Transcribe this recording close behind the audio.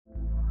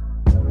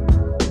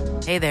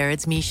Hey there,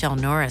 it's Michelle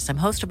Norris. I'm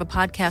host of a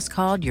podcast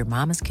called Your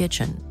Mama's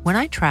Kitchen. When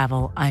I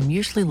travel, I'm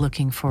usually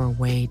looking for a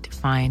way to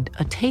find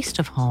a taste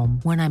of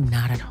home when I'm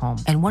not at home.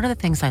 And one of the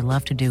things I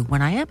love to do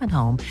when I am at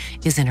home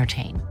is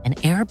entertain. And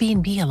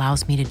Airbnb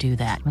allows me to do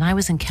that. When I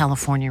was in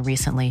California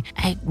recently,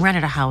 I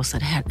rented a house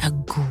that had a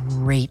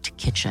great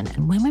kitchen.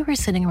 And when we were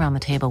sitting around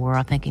the table, we were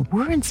all thinking,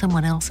 we're in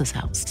someone else's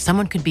house.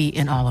 Someone could be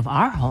in all of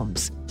our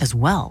homes as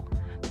well.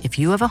 If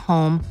you have a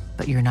home,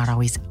 but you're not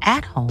always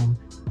at home,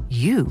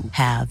 you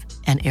have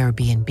an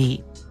Airbnb.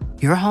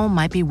 Your home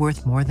might be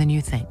worth more than you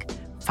think.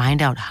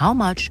 Find out how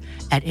much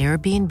at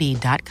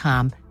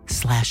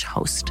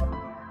airbnb.com/host.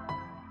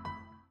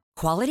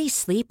 Quality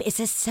sleep is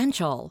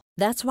essential.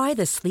 That's why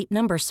the Sleep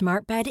Number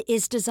Smart Bed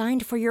is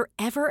designed for your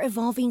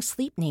ever-evolving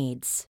sleep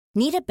needs.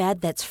 Need a bed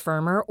that's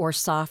firmer or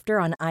softer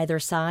on either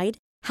side?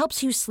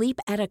 Helps you sleep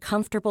at a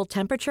comfortable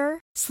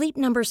temperature? Sleep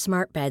Number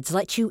Smart Beds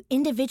let you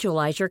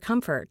individualize your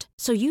comfort,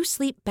 so you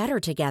sleep better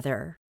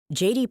together.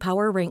 J.D.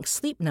 Power ranks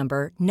Sleep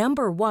Number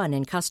number 1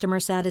 in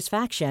customer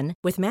satisfaction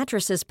with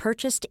mattresses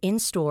purchased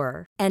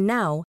in-store. And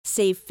now,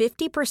 save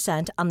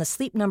 50% on the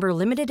Sleep Number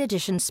Limited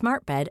Edition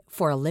Smart Bed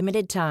for a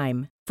limited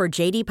time. For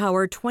J.D.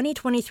 Power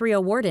 2023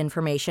 award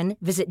information,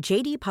 visit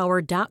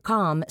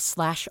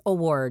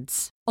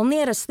jdpower.com/awards.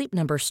 Only at a Sleep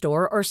Number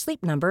store or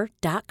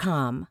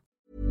sleepnumber.com.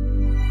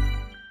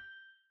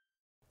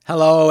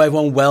 Hello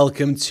everyone,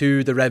 welcome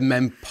to the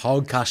Redmen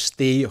podcast.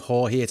 Steve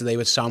Hoare here today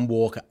with Sam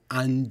Walker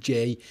and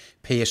Jay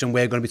Pearson.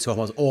 We're going to be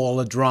talking about all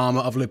the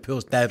drama of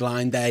Liverpool's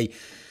deadline day.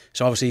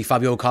 So obviously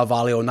Fabio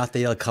Carvalho and Nat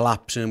Dale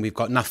collapsing. We've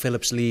got Nat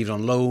Phillips leaves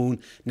on loan.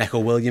 Neco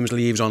Williams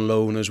leaves on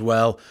loan as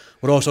well.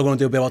 We're also going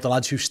to do a bit about the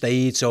lads who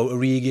stayed. So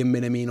Origi and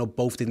Minamino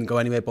both didn't go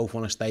anywhere. Both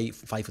want to stay,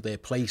 fight for their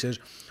places.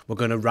 We're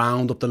going to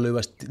round up the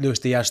Luis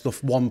Diaz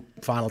stuff one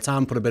final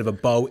time, put a bit of a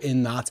bow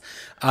in that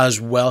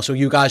as well. So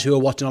you guys who are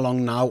watching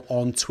along now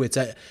on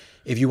Twitter,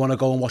 if you want to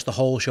go and watch the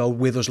whole show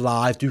with us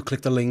live, do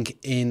click the link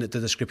in the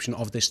description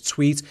of this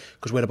tweet,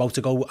 because we're about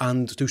to go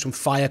and do some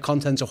fire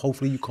content. So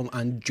hopefully you come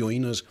and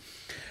join us.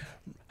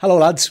 Hello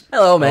lads.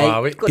 Hello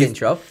mate. Good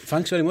intro.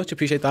 Thanks very much,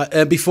 appreciate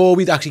that. Before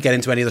we actually get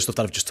into any of the stuff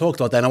that I've just talked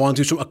about, then I want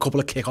to do a couple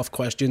of kick-off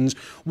questions.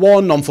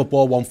 One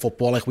non-football, one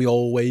football, like we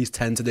always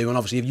tend to do. And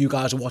obviously if you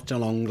guys are watching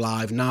along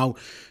live now,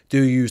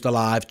 do use the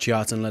live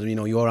chat and let me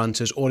know your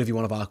answers. Or if you're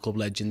one of our Club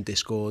Legend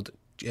Discord,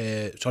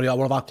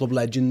 one of our Club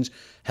Legends,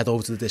 head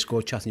over to the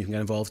Discord chat and you can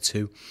get involved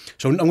too.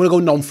 So I'm going to go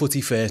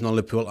non-footy first,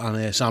 non-Liverpool,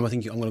 and Sam, I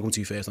think I'm going to go to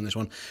you first on this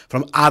one.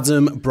 From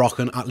Adam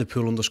Brocken at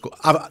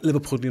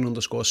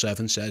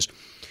Liverpoolian_7 says,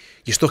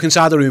 you're stuck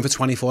inside the room for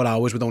 24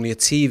 hours with only a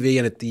TV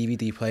and a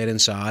DVD player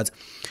inside.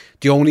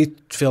 The only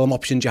film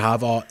options you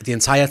have are the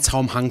entire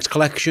Tom Hanks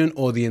collection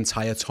or the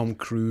entire Tom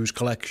Cruise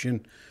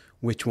collection.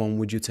 Which one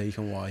would you take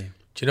and why?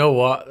 Do you know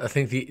what? I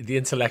think the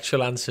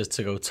intellectual answer is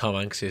to go Tom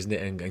Hanks, isn't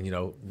it? And you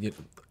know,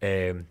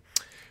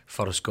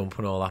 Forrest Gump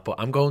and all that. But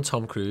I'm going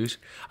Tom Cruise.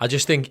 I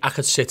just think I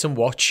could sit and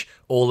watch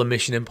all the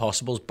Mission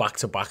Impossibles back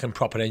to back and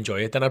proper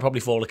enjoy it. Then I'd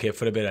probably fall asleep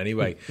for a bit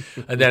anyway.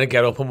 And then I'd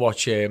get up and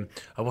watch,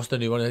 what's the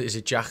new one? Is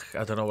it Jack?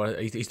 I don't know. What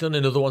he's done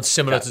another one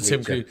similar to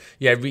Tim Cruise.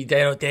 Yeah,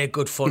 they're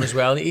good fun as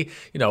well.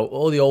 And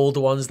all the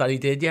older ones that he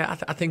did. Yeah,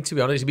 I think, to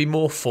be honest, it'd be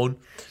more fun.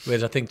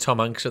 Whereas I think Tom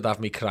Hanks would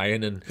have me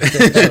crying and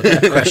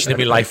questioning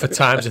my life at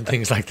times and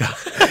things like that.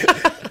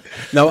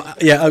 No,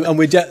 yeah, and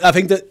I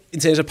think that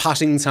in terms of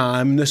passing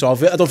timeness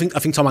of it, I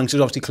think Tom Hanks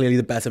is obviously clearly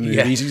the better movie.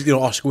 Yeah. He's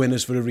Oscar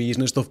winners for a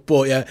reason and stuff.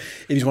 But yeah,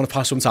 if you just want to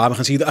pass some time, I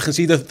can see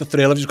the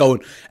thrill of just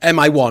going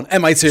MI1,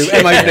 MI2,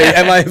 MI3,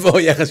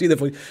 MI4. Yeah, I can see the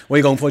point. What are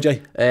you going for,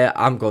 Jay?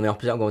 I'm going the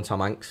opposite. I'm going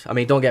Tom Hanks. I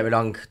mean, don't get me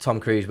wrong, Tom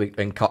Cruise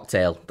in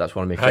Cocktail. That's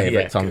one of my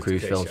favourite Tom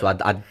Cruise films. So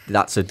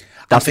that's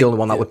the only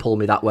one that would pull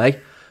me that way.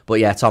 But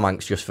yeah, Tom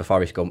Hanks just for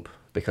Forrest Gump.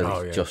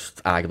 Because it's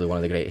just arguably one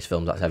of the greatest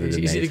films that's ever been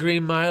made. Is it the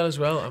Green Mile as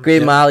well?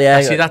 Green Mile, yeah.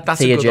 I see that's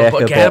a good one.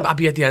 But again, I'd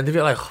be at the end of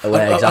it like, exactly.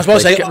 I was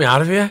supposed to say, get me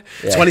out of here.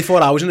 Yeah.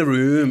 24 hours in a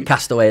room.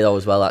 Castaway though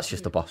as well, that's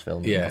just a boss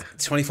film. Yeah.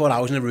 24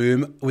 hours in a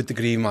room with the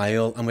Green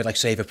Mile and with like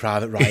Save a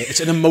Private Ryan. It's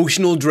an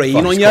emotional drain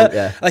on you.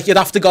 Yeah. Like you'd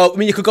have to go, I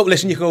mean you could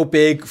go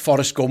big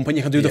Forrest Gump and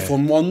you can do the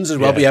fun ones as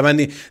well. But yeah, man,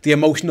 the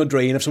emotional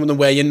drain of some of them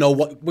where you know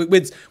what,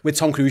 with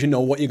Tom Cruise you know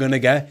what you're going to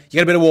get. You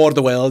get a bit of War of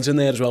the Worlds in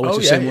there as well, which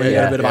is similar. You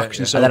get a bit of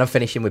action. So. And then I'm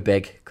finishing with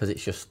Big, because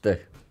it's just the...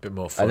 bit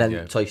more fun, and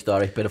then Toy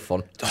Story, bit of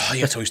fun. Oh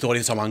yeah, Toy Story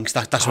and Tom Hanks.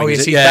 That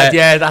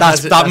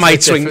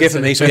might swing it for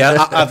me. So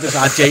yeah,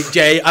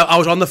 Jay, I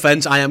was on the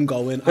fence. I am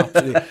going Tom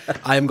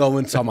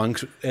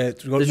Hanks.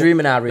 There's room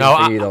in our room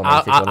for you though.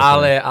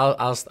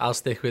 I'll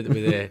stick with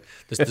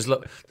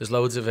there's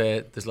loads of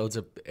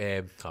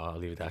I'll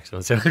leave it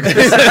actually.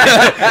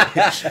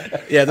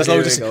 Yeah,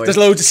 there's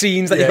loads of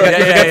scenes that you can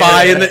get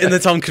by in the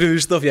Tom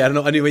Cruise stuff. Yeah,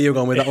 I knew where you were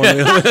going with that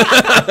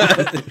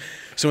one.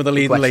 Some of the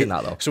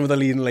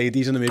leading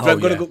ladies in the movie. I'm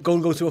going to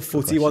go to a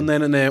footy one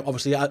then, and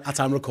obviously at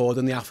time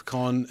recording, the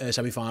AFCON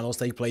semi-finals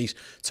take place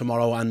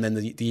tomorrow, and then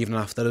the evening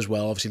after as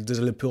well. Obviously, there's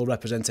a Liverpool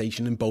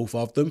representation in both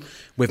of them,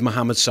 with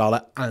Mohamed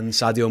Salah and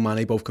Sadio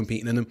Mane both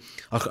competing in them.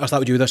 I'll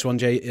start with you this one,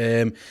 Jay.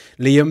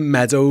 Liam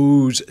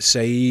Meadows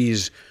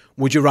says,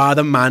 would you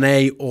rather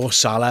Mane or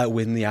Salah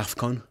win the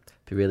AFCON?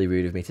 be really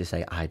rude of me to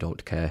say I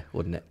don't care,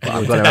 wouldn't it? But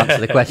I'm going to answer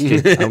the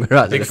question.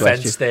 Big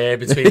fence there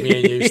between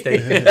me and you,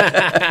 Steve.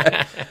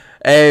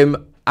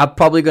 I'm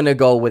probably going to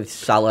go with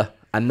Salah,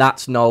 and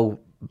that's no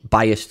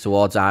bias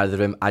towards either of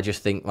them. I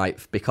just think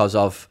because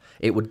of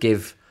it would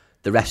give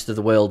the rest of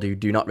the world who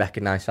do not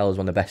recognise Salah as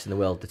one of the best in the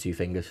world the two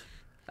fingers.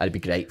 And it'd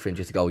be great for him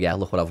just to go, yeah,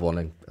 look what I've won,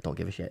 and I don't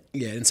give a shit.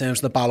 Yeah, in terms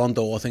of the Ballon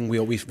d'Or thing,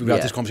 we've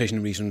had this conversation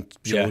in recent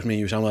shows. Me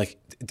and you sound like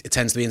it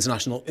tends to be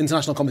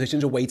international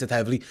competitions are weighted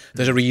heavily.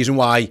 There's a reason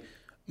why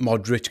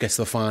Modric gets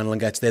to the final and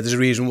gets there. There's a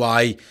reason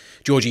why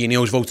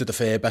Jorginho's voted the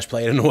third best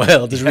player in the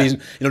world. There's a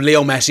reason,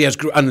 Leo Messi has,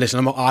 and listen,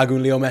 I'm not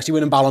arguing Leo Messi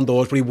winning Ballon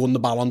d'Ors, but he won the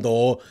Ballon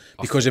d'Or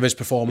because of his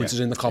performances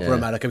in the Copa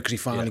America, because he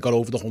finally got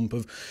over the hump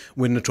of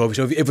winning the trophy.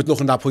 So if we're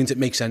looking at that point, it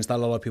makes sense that a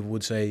lot of people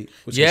would say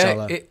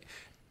Salah.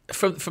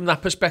 From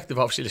that perspective,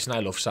 obviously, listen, I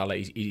love Salah.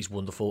 He's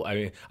wonderful. I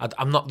mean,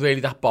 I'm not really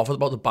that bothered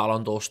about the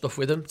Ballon d'Or stuff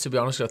with him, to be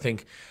honest. I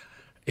think,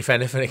 if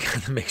anything, it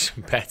kind of makes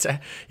him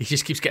better. He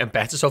just keeps getting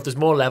better. So if there's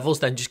more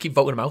levels, then just keep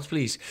voting him out,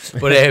 please.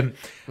 But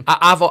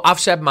I've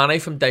said Mane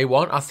from day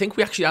one. I think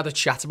we actually had a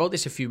chat about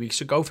this a few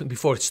weeks ago, I think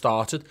before it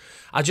started.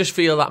 I just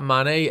feel that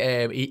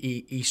Mane,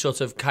 he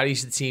sort of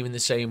carries the team in the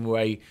same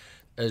way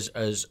as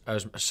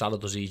Salah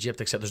does Egypt,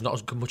 except there's not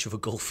as much of a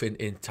gulf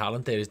in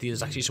talent.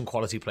 There's actually some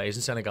quality players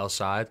in Senegal's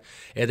side.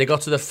 They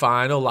got to the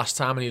final last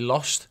time and he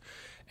lost.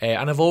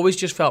 And I've always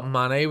just felt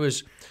Mane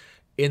was,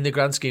 in the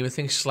grand scheme of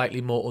things,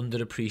 slightly more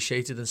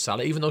underappreciated than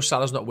Salah. Even though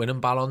Salah's not winning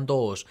Ballon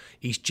d'Ors,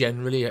 he's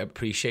generally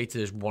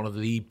appreciated as one of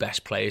the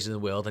best players in the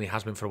world, and he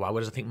has been for a while,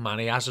 whereas I think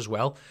Mane has as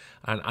well.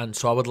 And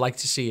so I would like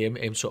to see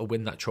him sort of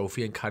win that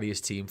trophy and carry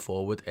his team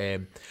forward.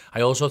 I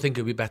also think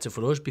it would be better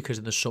for us because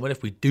in the summer,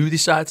 if we do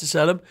decide to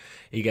sell him,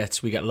 we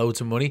get loads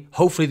of money.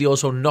 Hopefully they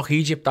also knock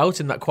Egypt out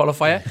in that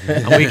qualifier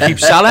and we keep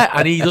Salah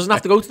and he doesn't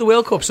have to go to the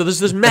World Cup. So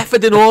there's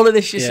method in all of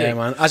this, you see. Yeah,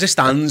 man. As it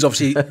stands,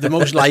 obviously, the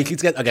most likely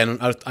to get, again,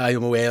 I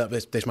am aware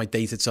that this might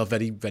date itself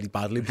very, very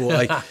badly,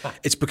 but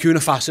it's Burkina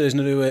Faso, isn't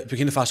it?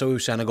 Burkina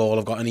Faso, Senegal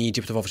have got, and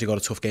Egypt have obviously got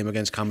a tough game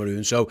against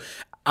Cameroon. So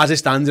as it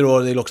stands, it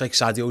already looks like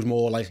Sadio's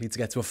more likely to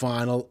get to a final.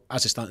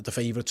 As it stands, the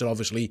favourites are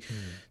obviously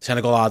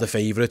Senegal are the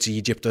favourites,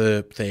 Egypt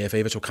are their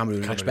favourites, so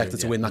Cameroon are expected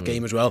to win that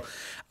game as well.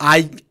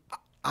 I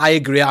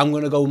agree. I'm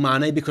going to go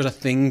Mane because I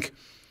think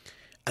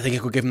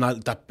it could give him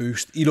that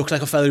boost. He looks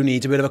like a fella who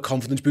needs a bit of a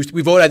confidence boost.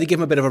 We've already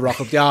given him a bit of a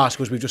rock up the arse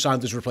because we've just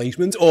signed his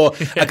replacement, or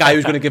a guy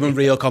who's going to give him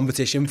real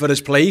competition for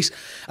his place.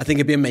 I think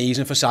it'd be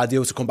amazing for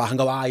Sadio to come back and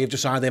go, you've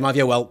just signed him, have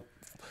you? Well,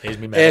 here's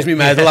me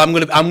medal. I'm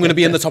gonna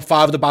be in the top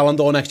 5 of the Ballon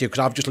d'Or next year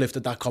because I've just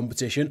lifted that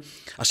competition.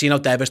 I've seen how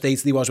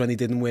devastated he was when he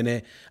didn't win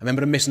it. I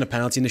remember him missing a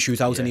penalty in the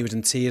shootout and he was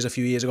in tears a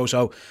few years ago.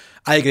 So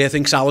I agree. I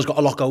think Salah's got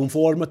a lot going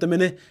for him at the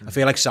minute. I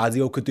feel like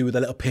Sadio could do with a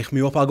little pick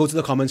me up. I'll go to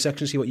the comment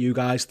section and see what you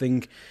guys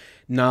think.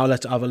 Now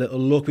let's have a little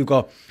look. We've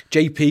got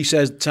JP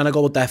says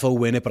Senegal will definitely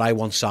win it, but I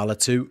want Salah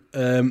too.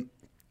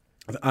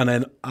 And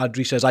then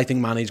Adri says, I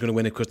think Mane's going to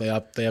win it because they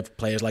have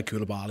players like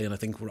Koulibaly, and I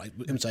think right.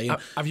 I'm saying,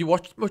 have you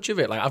watched much of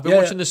it? Like I've been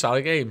watching the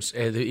Salah games,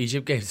 the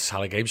Egypt games, the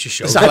Salah games. Just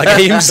show the Salah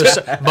games,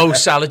 Mo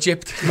Salah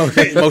Egypt, Mo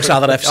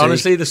Salah FC.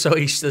 Honestly,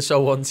 they're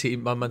so one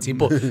team, man team.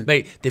 But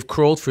mate, they've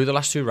crawled through the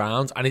last 2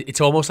 rounds, and it's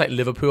almost like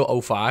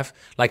Liverpool 05.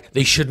 Like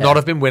they should not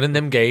have been winning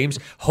them games.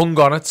 Hung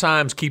on at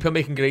times, keeper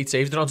making great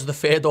saves. They're on to the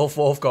 3rd or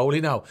 4th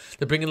goalie now.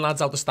 They're bringing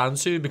lads out the stand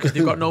soon because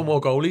they've got no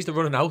more goalies. They're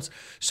running out.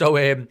 So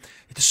there's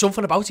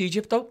something about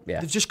Egypt though.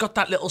 Yeah. They've just got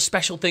that little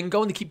special thing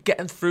going. They keep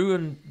getting through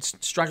and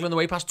straggling the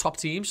way past top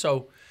teams,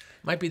 so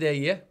might be their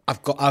year.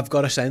 I've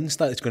got a sense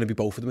that it's going to be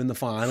both of them in the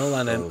final,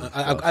 and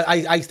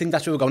I think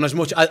that's where we're going. As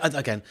much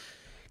again,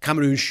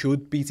 Cameroon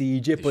should beat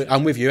Egypt, but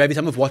I'm with you. Every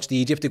time I've watched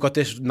Egypt, they've got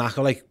this knack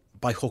of like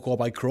by hook or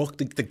by crook,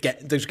 they're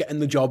just getting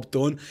the job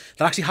done.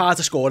 They're actually hard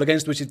to score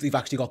against, which they've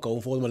actually got going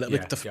for them a little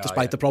bit,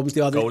 despite the problems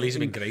they had. Goalies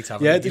have been great,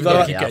 haven't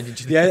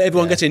they?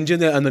 Everyone gets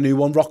injured, and the new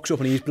one rocks up,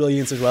 and he's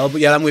brilliant as well.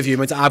 But yeah, I'm with you,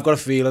 mate. I've got a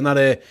feeling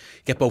that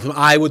get both of them.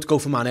 I would go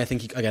for Mane. I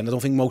think I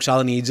don't think Mo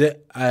Salah needs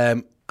it,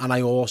 and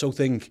I also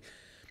think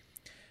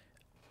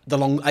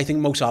I think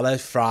Mo Salah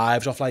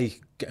thrives off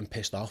like getting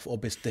pissed off or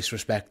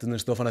disrespecting and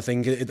stuff, and I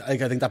think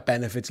that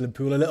benefits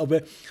Liverpool a little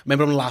bit. I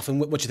remember him laughing.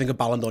 What do you think of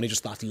Ballon d'Or? He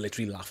just started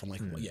literally laughing like,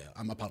 well, yeah,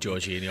 I'm a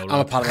Jorginho.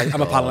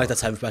 I'm a panel like the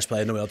 10th best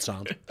player in the world.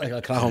 Sound I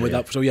can't home with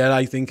that. So yeah,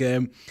 I think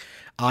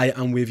I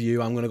am with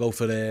you. I'm going to go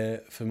for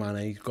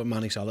Mane. Got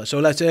Mane Salah. So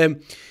let's again,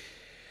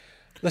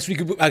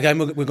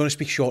 we're going to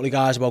speak shortly,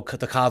 guys, about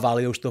the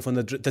Carvalho stuff and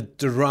the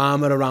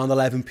drama around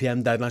 11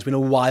 p.m. deadline. It's been a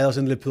while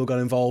since Liverpool got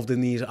involved in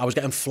these. I was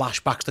getting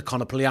flashbacks to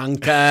Conor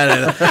Plianka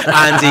and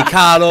Andy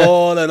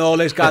Carroll and all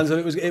this kind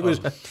of stuff. It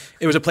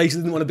was a place I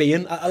didn't want to be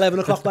in at 11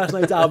 o'clock last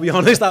night, I'll be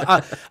honest.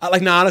 At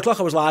like 9 o'clock,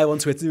 I was live on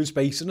Twitter doing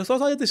space, and I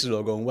thought, this is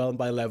all going well. And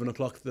by 11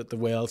 o'clock, the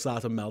world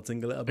started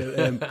melting a little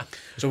bit.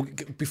 So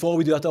before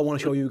we do that, I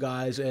want to show you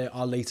guys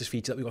our latest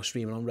feature that we've got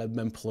streaming on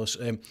Redmen Plus,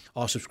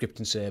 our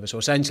subscription service. So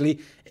essentially,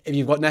 if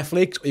you've got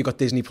Netflix, or you've got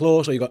Disney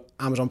Plus, or you've got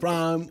Amazon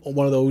Prime, or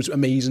one of those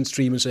amazing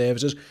streaming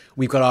services.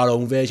 We've got our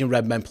own version,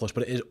 Redmen Plus,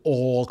 but it is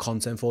all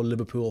content for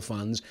Liverpool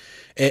fans.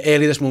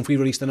 Earlier this month, we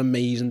released an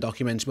amazing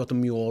documentary about the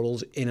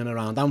murals in and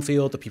around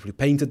Anfield, the people who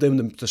painted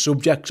them, the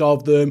subjects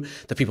of them,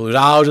 the people whose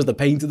houses they're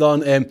painted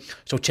on.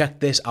 So check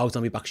this out,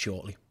 I'll be back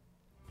shortly.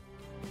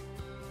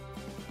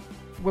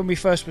 When we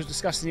first was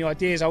discussing the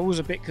ideas, I was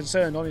a bit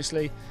concerned,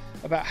 honestly,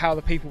 about how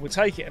the people would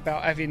take it,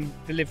 about having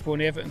the Liverpool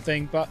and the Everton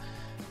thing, but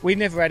we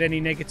never had any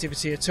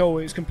negativity at all.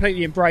 It was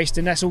completely embraced,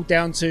 and that's all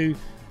down to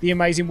the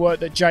amazing work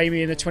that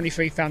Jamie and the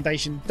 23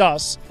 Foundation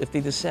does. If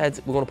they'd have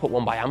said, we're going to put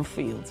one by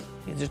Anfield,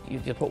 you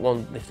put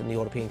one lifting the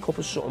European Cup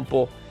or something,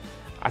 but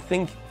I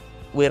think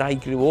where I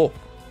grew up,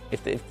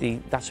 if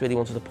that's where they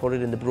wanted to put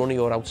it, in the Brunny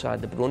or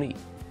outside the Brunny,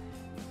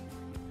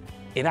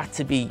 it had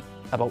to be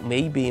about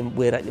me being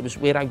it was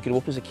where I grew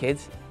up as a kid.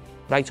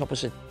 Right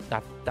opposite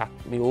that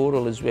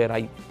mural is where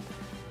I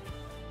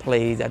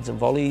played heads and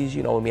volleys,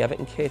 in my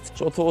Everton kit.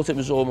 So I thought it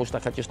was almost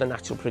like just a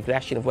natural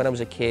progression of when I was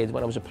a kid,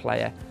 when I was a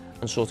player,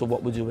 and sort of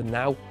what we're doing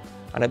now.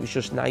 And it was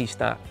just nice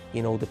that,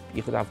 you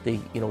could have the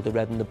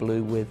red and the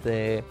blue with,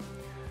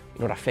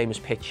 that famous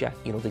picture,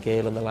 the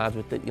girl and the lad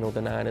with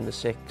the 9 and the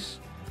 6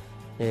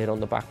 on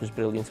the back was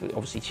brilliant.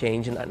 Obviously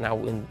changing that now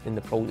in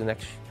the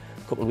next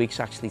couple of weeks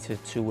actually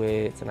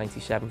to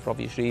 97 for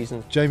obvious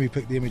reasons. Jamie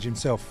picked the image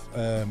himself.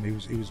 He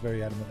was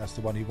very adamant that's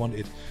the one he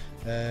wanted.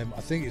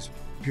 I think it's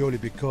purely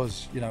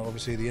because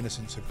obviously the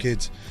innocence of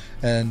kids,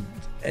 and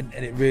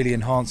it really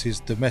enhances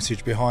the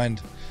message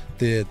behind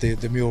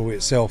the mural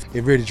itself.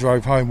 It really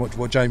drove home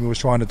what Jamie was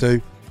trying to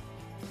do.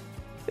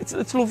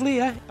 It's lovely,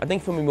 yeah. I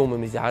think for my mum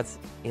and my dad,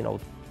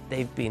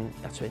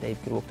 that's where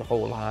they've grew up their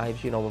whole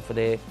lives, and for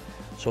their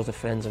sort of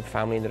friends and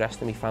family and the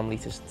rest of my family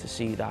to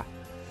see that.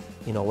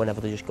 Whenever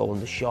they just go in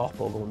the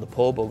shop or go in the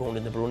pub or going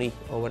in the Brunny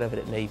or whatever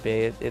it may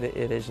be, it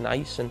is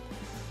nice. And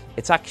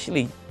it's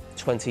actually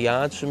 20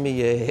 yards from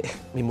me,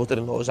 my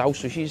mother-in-law's house,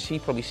 so she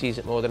probably sees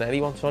it more than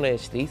anyone. It's on her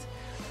street,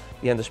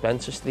 the end of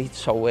Spencer Street,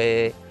 so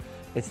it's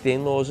the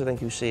in-laws, I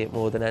think, who see it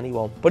more than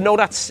anyone. But no,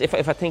 that's, if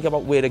I think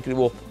about where I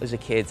grew up as a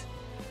kid,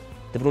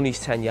 the Brunny's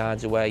 10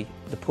 yards away,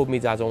 the pub my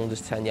dad owned is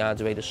 10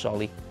 yards away, the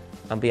Solly,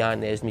 and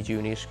behind there's my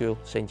junior school,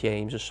 St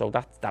James's, so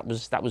that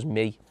was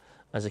me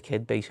as a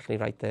kid, basically,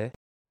 right there.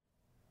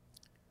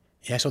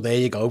 Yeah, so there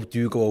you go.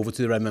 Do go over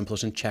to the Redmen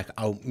Plus and check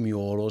out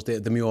murals.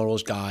 The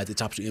murals guide,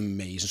 it's absolutely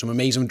amazing. Some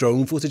amazing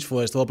drone footage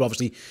first of all, but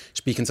obviously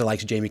speaking to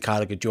likes of Jamie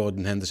Carragher,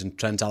 Jordan Henderson,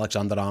 Trent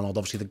Alexander-Arnold,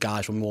 obviously the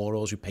guys from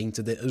Murals who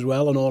painted it as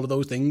well and all of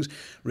those things.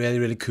 Really,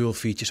 really cool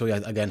feature. So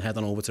yeah, again, head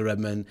on over to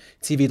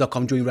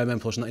redmentv.com, join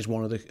Redmen Plus, and that is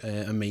one of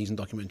the amazing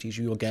documentaries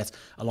you will get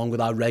along with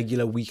our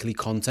regular weekly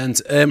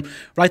content.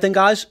 Right then,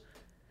 guys,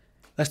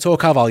 let's talk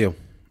Carvalho.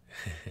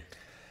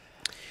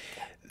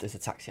 There's a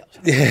taxi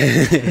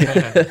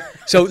outside.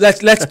 So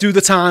let's do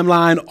the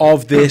timeline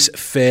of this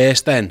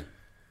first then.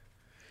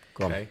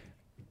 Go on. Okay.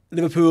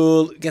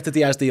 Liverpool get the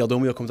Diaz deal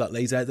done, we'll come to that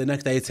later. The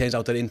next day it turns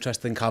out that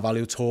interest in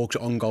Carvalho talks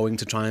are ongoing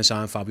to try and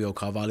sign Fabio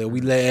Carvalho.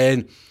 We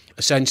learn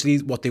essentially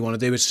what they want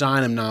to do is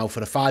sign him now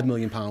for a £5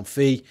 million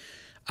fee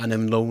and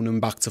then loan him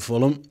back to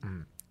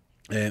Fulham.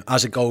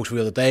 As it goes through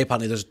the other day,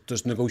 apparently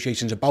there's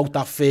negotiations about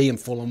that fee and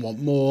Fulham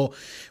want more.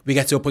 We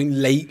get to a point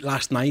late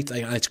last night,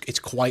 and it's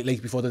quite late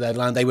before the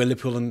deadline day, where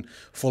Liverpool and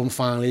Fulham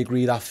finally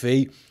agree that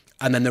fee,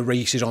 and then the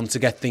race is on to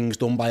get things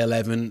done by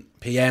 11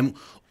 p.m.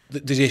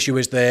 The issue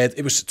is that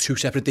it was two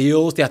separate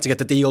deals. They had to get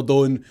the deal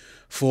done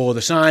for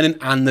the signing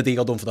and the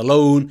deal done for the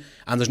loan,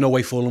 and there's no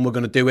way Fulham were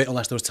going to do it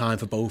unless there was time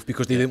for both,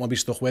 because they didn't want to be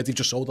stuck with. They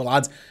just sold the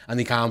lads and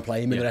they can't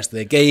play him in the rest of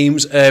their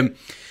games.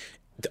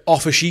 The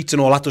offer sheets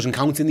and all that doesn't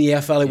count in the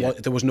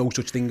EFL. There was no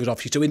such thing as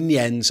offer sheets. So in the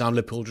end,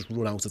 Liverpool just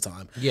run out of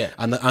time. Yeah.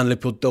 And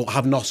Liverpool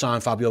have not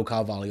signed Fabio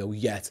Carvalho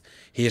yet.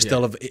 He is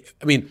still...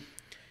 I mean,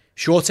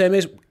 short term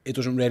is, it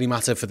doesn't really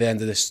matter for the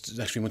end of this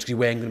next few months because he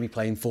weren't going to be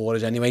playing for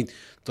us anyway.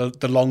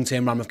 The long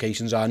term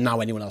ramifications are now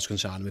anyone else can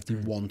sign him if they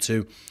want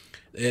to.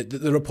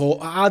 The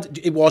report,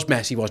 it was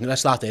messy, wasn't it?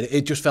 Let's start there.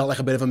 It just felt like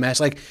a bit of a mess.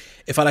 Like,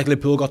 it felt like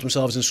Liverpool got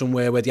themselves in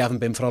somewhere where they haven't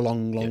been for a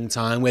long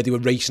time, where they were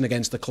racing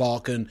against the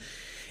clock, and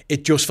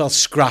it just felt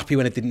scrappy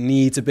when it didn't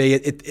need to be.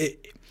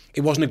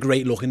 It wasn't a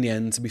great look in the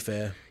end, to be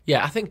fair.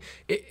 Yeah, I think,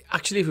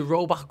 actually, if we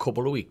roll back a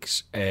couple of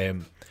weeks,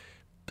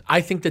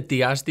 I think the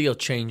Diaz deal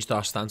changed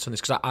our stance on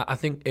this, because I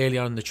think early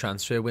on in the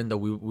transfer window,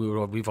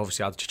 we've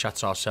obviously had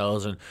chats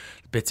ourselves and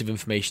bits of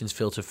information's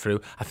filtered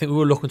through. I think we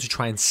were looking to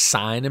try and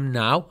sign him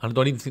now, and I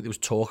don't even think there was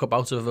talk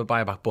about a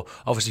buyback, but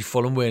obviously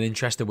Fulham weren't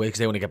interested because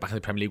they want to get back in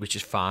the Premier League, which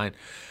is fine.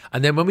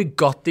 And then when we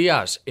got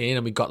Diaz in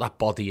and we got that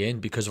body in,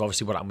 because of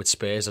obviously what happened with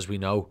Spurs, as we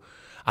know,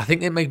 I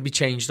think it maybe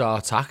changed our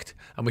tact,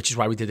 and which is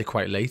why we did it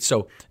quite late.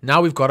 So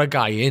now we've got a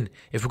guy in.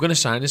 If we're going to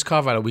sign this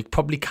Carvalho, we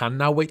probably can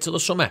now wait till the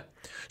summer.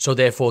 So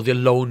therefore, the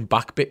loan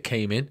back bit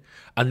came in,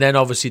 and then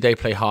obviously they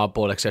play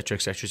hardball, etc.,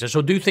 etc. So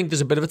I do think there's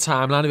a bit of a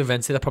timeline of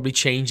events that probably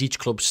change each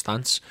club's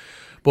stance.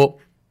 But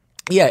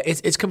yeah,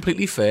 it's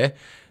completely fair.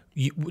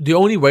 the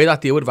only way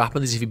that deal would have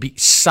happened is if he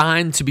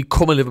signed to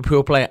become a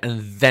Liverpool player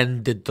and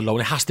then did the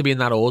loan. It has to be in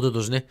that order,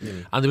 doesn't it?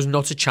 And there was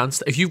not a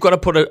chance. If you've got to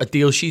put a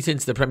deal sheet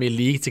into the Premier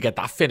League to get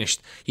that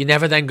finished, you're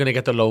never then going to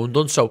get the loan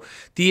done. So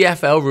the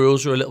EFL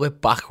rules are a little bit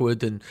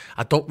backward, and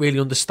I don't really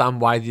understand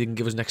why they didn't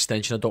give us an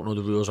extension. I don't know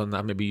the rules on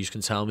that. Maybe you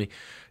can tell me.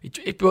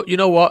 But you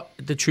know what?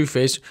 The truth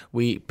is,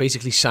 we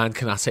basically signed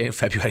Kanate in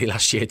February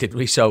last year, didn't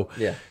we? So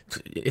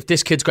if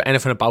this kid's got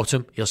anything about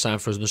him, he'll sign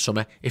for us in the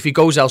summer. If he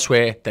goes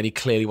elsewhere, then he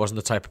clearly wasn't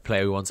the type of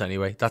player we want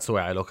anyway. That's the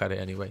way I look at it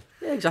anyway.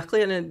 Yeah,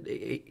 exactly. And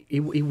he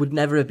would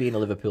never have been a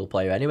Liverpool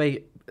player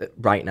anyway.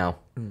 Right now,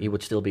 he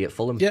would still be at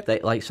Fulham. Yeah.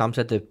 Like Sam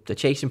said, they're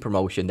chasing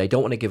promotion. They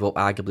don't want to give up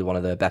arguably one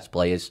of their best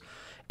players.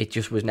 It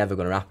just was never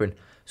going to happen.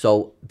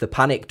 So the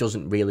panic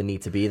doesn't really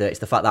need to be there. It's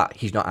the fact that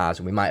he's not ours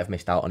and we might have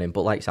missed out on him.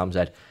 But like Sam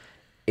said,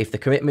 if the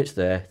commitment's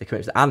there,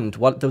 and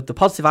what the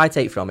positive I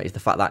take from it is the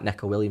fact that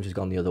Neco Williams has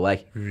gone the other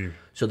way.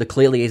 So there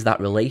clearly is that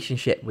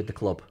relationship with the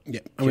club.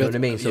 Yeah. Do you know what I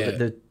mean? So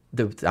they're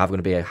either going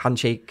to be a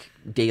handshake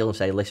deal and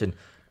say, listen,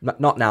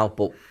 not now,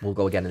 but we'll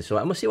go again in the summer.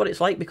 And we'll see what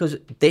it's like, because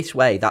this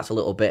way, that's a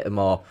little bit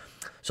more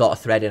sort of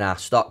thread in our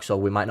stock, so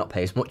we might not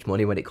pay as much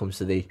money when it comes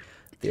to the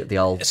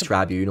old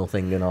tribunal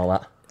thing and all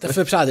that. The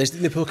flip side is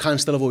Liverpool can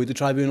still avoid the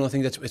tribunal. I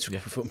think it's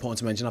important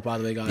to mention that, by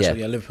the way, guys. Yeah.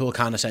 So Liverpool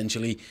can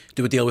essentially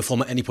do a deal with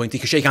Fulham at any point. He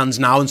can shake hands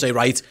now and say,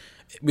 right,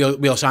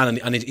 we'll sign,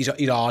 and he's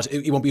ours.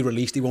 He won't be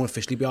released. He won't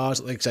officially be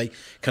ours. Like, say,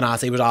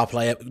 Kanate was our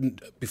player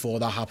before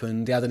that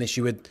happened. They had an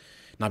issue with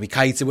Naby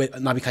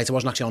Keita. Naby Keita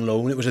wasn't actually on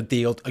loan. It was a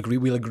deal.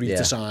 We'll agree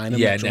to sign.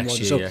 Next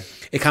year, so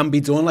it can be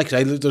done. Like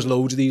I say, there's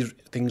loads of these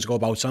things go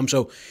about, Sam.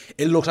 So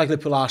it looks like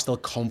Liverpool are still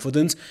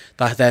confident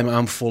that them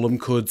and Fulham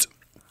could...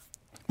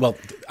 Well,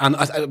 and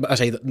I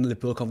say that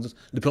Liverpool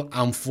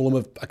and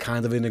Fulham are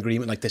kind of in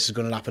agreement, like this is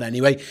going to happen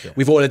anyway. Yeah.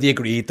 We've already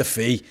agreed the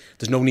fee.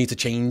 There's no need to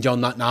change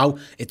on that now.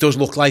 It does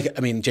look like, I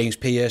mean, James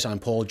Pearce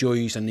and Paul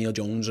Joyce and Neil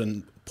Jones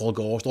and Paul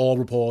Gorst all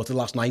reported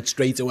last night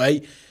straight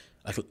away.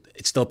 Like,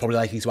 it's still probably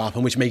likely to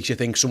happen, which makes you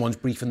think someone's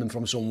briefing them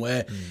from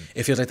somewhere.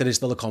 It feels like there is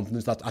still a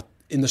confidence that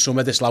in the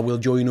summer this lad will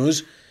join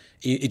us.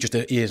 He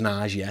isn't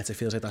ours yet. It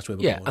feels like that's where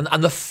we're going.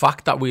 And the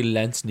fact that we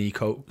loaned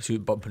Nico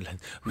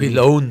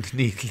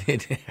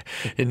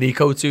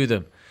to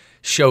them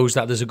shows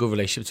that there's a good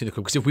relationship between the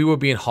club. Because if we were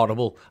being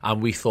horrible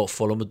and we thought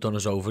Fulham had done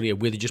us over here,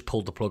 we'd have just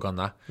pulled the plug on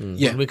that.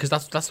 Because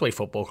that's the way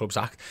football clubs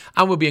act.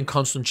 And we'll be in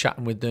constant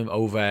chatting with them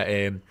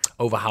over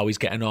how he's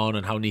getting on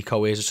and how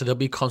Nico is. So there'll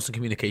be constant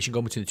communication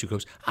going between the two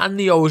clubs. And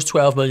he owes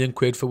 12 million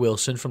quid for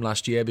Wilson from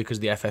last year because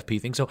of the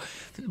FFP thing. So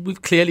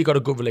we've clearly got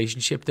a good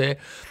relationship there.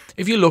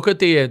 If you look at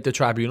the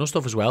tribunal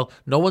stuff as well,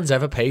 no one's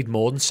ever paid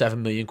more than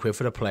 7 million quid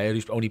for a player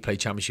who's only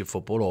played Championship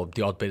football or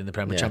the odd bit in the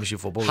Premier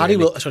Championship football.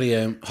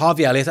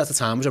 Harvey Elliott at the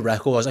time was a record.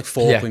 It was like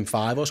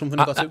 4.5 or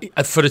something.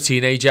 For a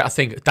teenager, I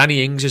think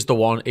Danny Ings is the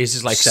one.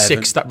 Is like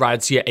 6 that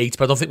rides here 8,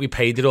 but I don't think we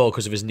paid it all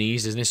because of his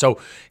knees, isn't it? So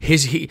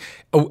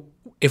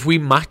if we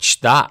match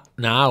that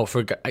now,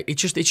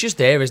 it's just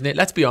there, isn't it?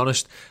 Let's be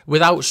honest.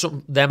 Without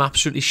them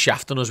absolutely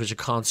shafting us, which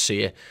I can't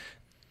see it.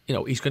 You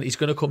know, he's going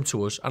to come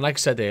to us. And like I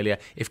said earlier,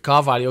 if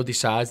Carvalho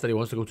decides that he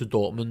wants to go to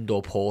Dortmund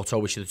or Porto,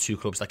 which are the two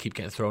clubs that keep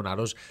getting thrown at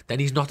us, then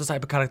he's not the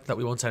type of character that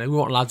we want anyway. We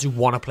want lads who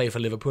want to play for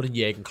Liverpool and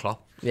Jurgen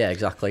Klopp. Yeah,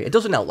 exactly. It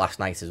doesn't help last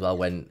night as well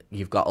when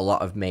you've got a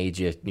lot of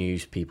major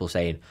news people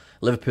saying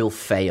Liverpool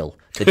fail,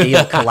 the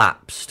deal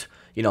collapsed.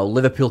 You know,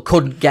 Liverpool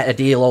couldn't get a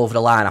deal over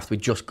the line after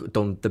we'd just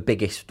done the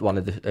biggest one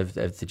of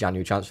the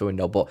January transfer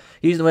window. But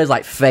using words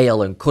like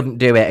fail and couldn't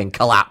do it and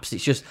collapse,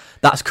 it's just,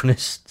 that's going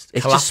to...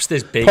 Collapsed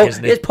is big,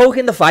 isn't it? It's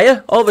poking the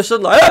fire. All of a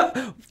sudden, like,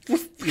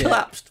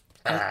 collapsed.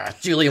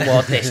 Julian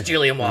Ward this,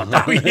 Julian Ward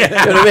that. You know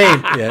what I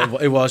mean? Yeah,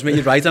 it was, mate,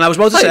 you're right. And I was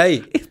about to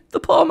say... The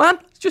poor man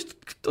has just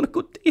done a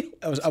good deal.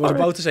 I was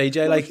about to say,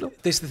 Jay, like,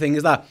 this the thing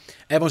is that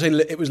everyone's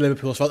saying it was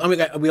Liverpool's fault. I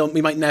mean,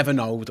 we might never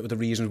know the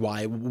reasons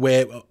why,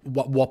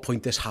 what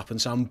point this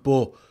happened, Sam,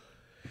 but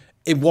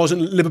it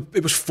wasn't Liverpool,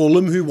 it was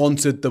Fulham who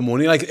wanted the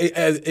money. Like,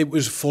 it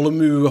was Fulham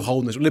who were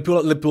holding this.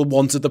 Liverpool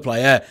wanted the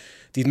player.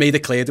 They'd made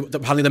it clear that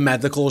apparently the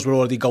medicals were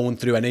already going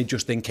through any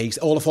just in case.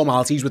 All the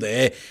formalities were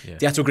there. Yeah.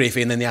 They had to agree for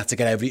it and then they had to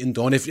get everything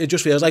done. If it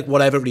just feels like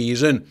whatever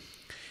reason,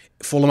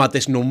 Fulham had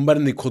this number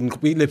and they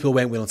couldn't. Liverpool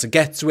weren't willing to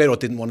get to it or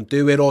didn't want to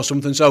do it or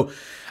something. So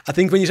I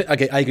think when you say,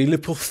 okay, I agree,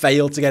 Liverpool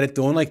failed to get it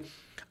done. Like,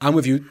 I'm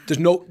with you. There's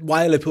no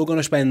why are Liverpool going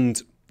to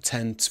spend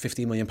 10 to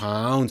 15 million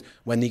pounds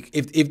when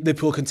if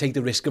Liverpool can take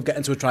the risk of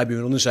getting to a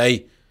tribunal and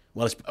say,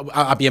 well,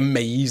 I'd be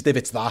amazed if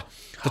it's that.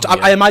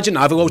 I imagine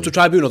now if it goes to a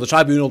tribunal, the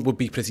tribunal would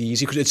be pretty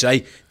easy because it'd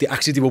say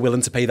they were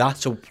willing to pay that,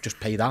 so just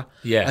pay that.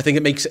 Yeah, I think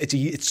it makes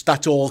it's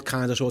that's all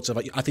kind of sorts of.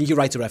 I think you're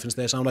right to reference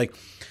there. Sound like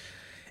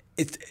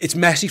it's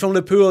messy from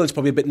Liverpool. It's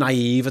probably a bit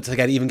naive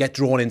to even get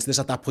drawn into this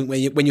at that point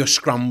when you're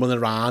scrambling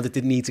around. It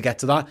didn't need to get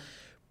to that.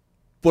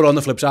 But on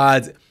the flip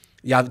side,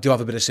 I do have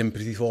a bit of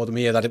sympathy for them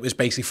here that it was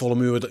basically Fulham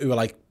who were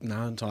like,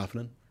 nah, it's not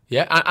happening.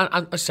 Yeah,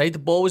 and I say the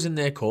ball was in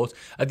their court.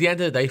 At the end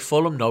of the day,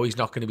 Fulham know he's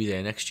not going to be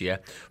there next year.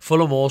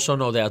 Fulham also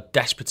know they are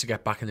desperate to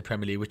get back in the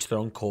Premier League, which they're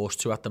on course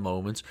to at the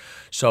moment.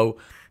 So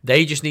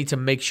they just need to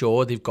make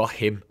sure they've got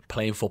him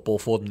playing football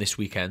for them this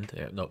weekend.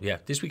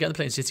 This weekend they're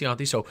playing City, aren't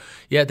they? So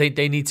yeah,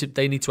 they need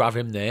to have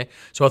him there.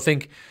 So I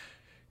think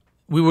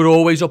we were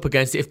always up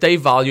against it. If they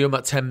value him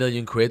at 10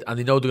 million quid and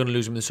they know they're going to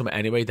lose him in the summer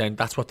anyway, then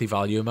that's what they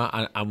value him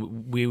at.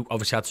 And we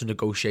obviously had to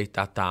negotiate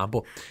that down.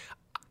 But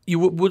I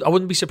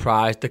wouldn't be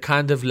surprised, the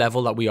kind of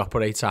level that we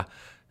operate at,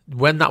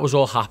 when that was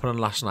all happening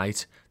last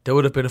night, there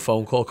would have been a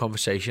phone call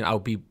conversation. I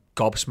would be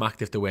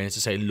gobsmacked if they were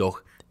to say,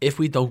 look, if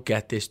we don't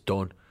get this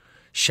done,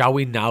 shall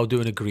we now do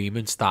an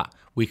agreement that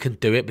we can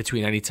do it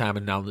between any time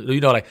and now?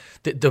 You know, like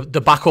the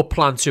backup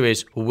plan to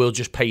is, well, we'll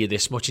just pay you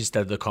this much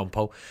instead of the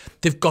compo.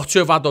 They've got to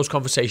have had those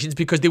conversations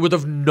because they would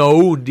have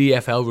known the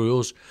EFL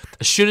rules.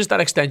 As soon as that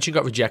extension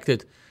got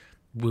rejected,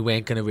 we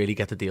weren't going to really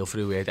get the deal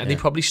through it. And they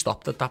probably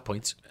stopped at that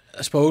point.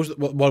 I suppose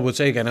what I would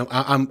say again,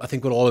 I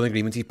think we're all in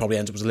agreement he probably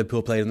ends up as a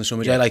Liverpool player in the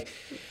summer. Yeah. Like,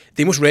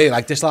 they must really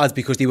like this lads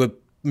because they were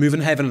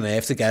moving heaven and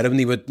earth to get him.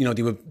 They were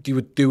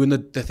doing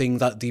the thing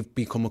that they've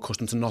become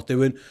accustomed to not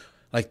doing.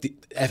 Like, the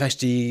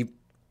FSG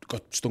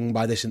got stung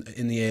by this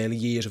in the early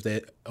years of their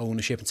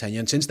ownership and tenure,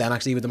 and since then,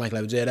 actually, with the Michael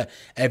Edwards era,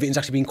 everything's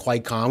actually been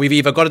quite calm. We've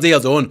either got a deal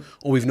done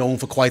or we've known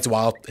for quite a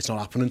while it's not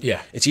happening.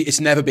 Yeah, it's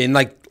never been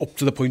like up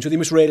to the point where they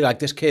must really like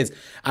this kid,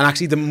 and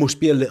actually there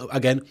must be a little,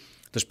 again,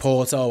 there's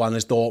Porto and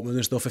there's Dortmund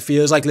and stuff. It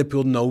feels like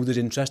Liverpool know there's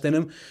interest in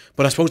him,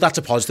 but I suppose that's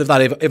a positive,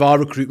 that if our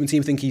recruitment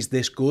team think he's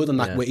this good and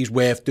that he's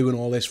worth doing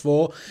all this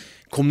for,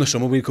 come the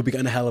summer, we could be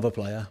getting a hell of a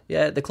player.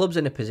 Yeah, the club's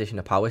in a position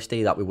of power,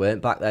 Steve, that we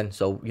weren't back then.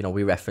 So, you know,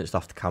 we referenced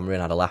off the camera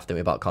and had a laugh at me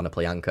about Conor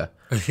Playanka.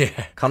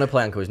 Yeah. Conor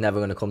Playanka was never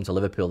going to come to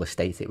Liverpool the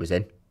state it was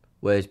in.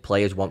 Whereas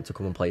players want to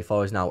come and play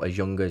for us now. As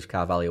young as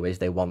Carvalho is,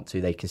 they want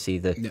to. They can see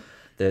the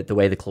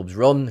way the club's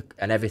run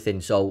and everything.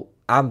 So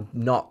I'm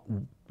not,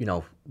 you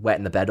know,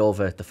 wetting the bed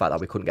over the fact that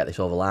we couldn't get this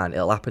over the line.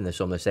 It'll happen this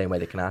summer the same way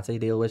the Canate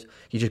deal was.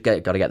 You just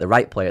got to get the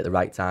right player at the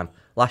right time.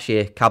 Last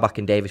year, Kabak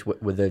and Davis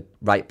were the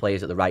right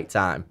players at the right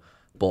time,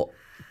 but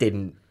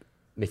didn't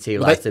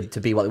materialise to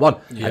be what they want.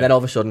 Yeah. And then all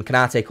of a sudden,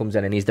 Canate comes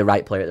in and he's the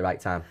right player at the right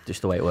time.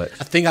 Just the way it works.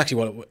 I think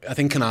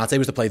Canate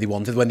was the player they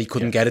wanted when they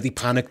couldn't get it. They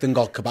panicked and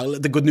got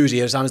Kabak. The good news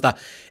here, Sam, is that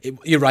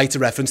you're right to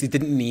reference. They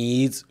didn't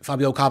need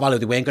Fabio Carvalho.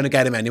 They weren't going to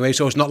get him anyway.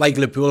 So it's not like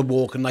Liverpool are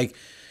walking like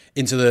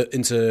into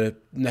the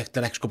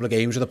next couple of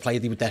games with a player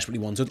they were desperately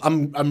wanted.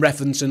 I'm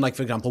referencing, like,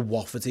 for example,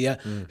 Watford here,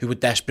 who were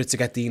desperate to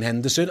get Dean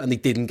Henderson and they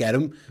didn't get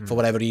him for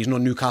whatever reason, or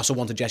Newcastle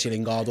wanted Jesse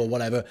Lingard or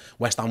whatever,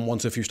 West Ham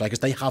wanted a few strikers.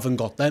 They haven't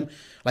got them.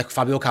 Like,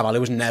 Fabio Carvalho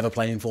was never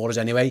playing for us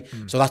anyway,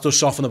 so that does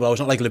soften the blow. It's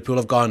not like Liverpool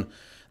have gone,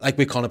 like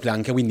with Conor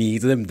Playanka, we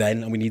needed him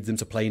then and we needed him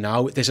to play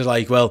now. This is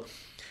like, well,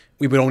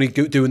 we were only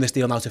doing this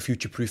deal now to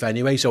future-proof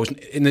anyway, so it's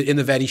in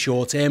the very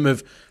short term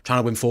of trying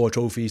to win 4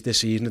 trophies this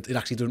season, it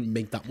actually doesn't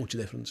make that much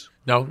difference.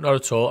 No, not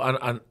at all.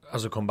 And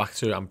as I come back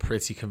to it, I'm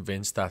pretty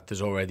convinced that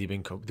there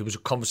was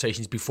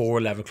conversations before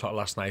 11 o'clock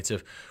last night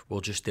of,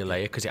 we'll just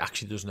delay it because it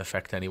actually doesn't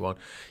affect anyone.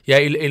 Yeah,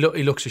 he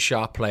looks a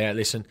sharp player.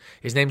 Listen,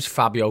 his name's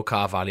Fabio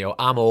Carvalho.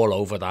 I'm all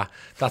over that.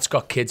 That's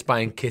got kids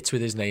buying kits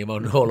with his name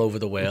on all over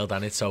the world,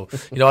 and so,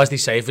 you know, as they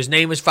say, if his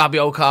name is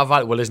Fabio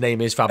Carvalho, well, his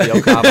name is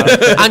Fabio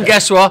Carvalho. And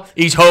guess what?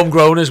 He's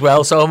homegrown as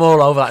well, so I'm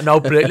all over that. No,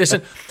 but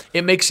listen,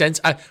 it makes sense.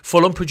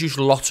 Fulham produce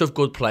lots of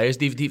good players.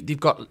 They've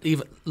got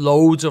even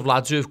loads of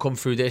lads who have come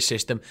through their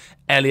system.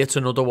 Elliott's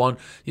another one.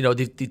 You know,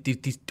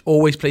 they've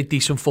always played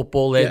decent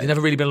football there. Yeah. They've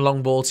never really been a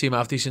long ball team,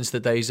 have they, since the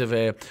days of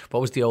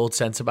what was the old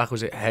centre back?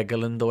 Was it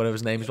Hegeland or whatever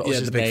his name is? What was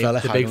his name?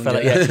 The big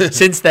fella. Yeah.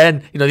 Since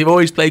then, you know, they've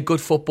always played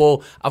good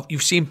football.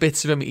 You've seen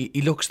bits of him.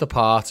 He looks the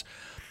part.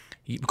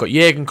 We've got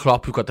Jurgen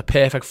Klopp, we've got the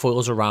perfect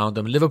foils around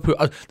him. Liverpool.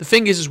 The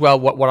thing is as well,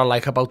 what I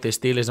like about this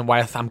deal is, and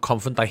why I'm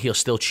confident that he'll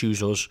still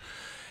choose us,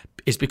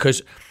 is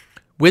because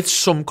with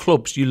some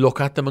clubs, you look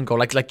at them and go,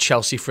 like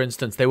Chelsea, for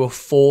instance, they were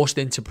forced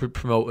into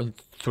promoting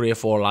 3 or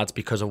 4 lads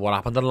because of what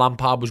happened. And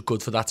Lampard was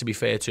good for that, to be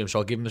fair to him, so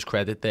I'll give him his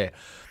credit there.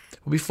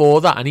 But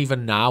before that, and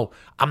even now,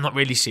 I'm not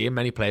really seeing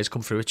many players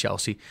come through at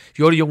Chelsea. If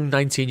you're a young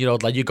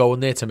 19-year-old lad, you're going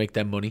there to make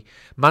them money.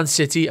 Man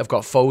City have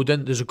got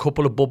Foden. There's a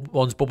couple of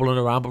ones bubbling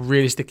around, but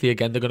realistically,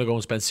 again, they're going to go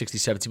and spend 60,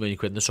 70 million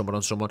quid in the summer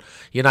on someone.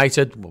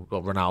 United,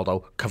 well,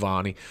 Ronaldo,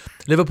 Cavani.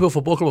 Liverpool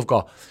Football Club have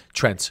got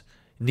Trent.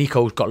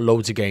 Nico's got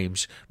loads of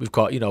games. We've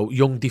got, you know,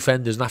 young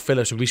defenders, Nat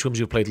Phillips and Reece Williams,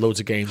 who played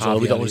loads of games.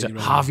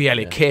 Harvey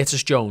Elliott,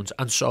 Curtis Jones,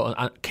 and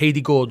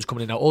Katie Gordon's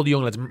coming in now. All the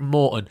young lads,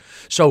 Morton.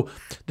 So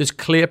there's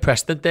clear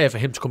precedent there for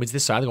him to come into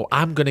this side and go,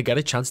 I'm going to get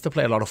a chance to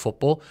play a lot of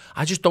football.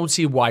 I just don't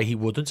see why he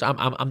wouldn't.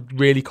 I'm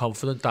really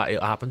confident that it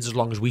happens as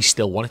long as we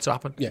still want it to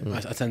happen. Yeah,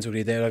 I tend to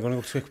agree there. I'm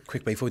going to go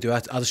quick before we do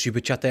that. I had a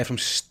super chat there from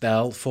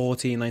Stel,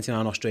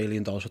 $14.99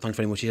 Australian dollars. So thanks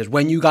very much. He says,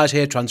 when you guys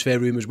hear transfer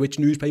rumours, which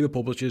newspaper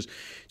publishers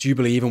do you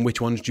believe and which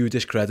ones do you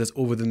discredit? credit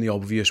other than the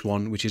obvious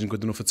one, which isn't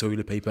good enough for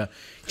toilet paper.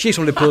 Cheers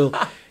from Liverpool,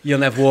 you'll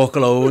never walk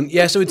alone.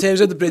 Yeah, so in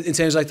terms of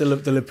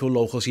the Liverpool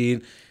local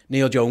scene,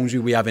 Neil Jones,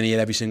 who we have in here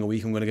every single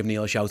week, I'm going to give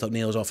Neil a shout out.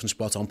 Neil's often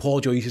spot on.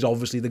 Paul Joyce is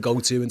obviously the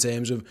go-to in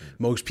terms of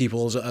most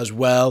people's as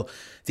well.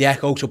 The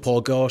Echo, so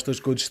Paul Gorst does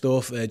good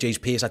stuff. James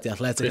Pearce at The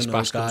Athletic. Chris and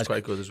those guys.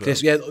 quite good as well.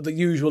 Yeah, the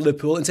usual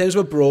Liverpool. In terms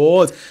of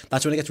abroad,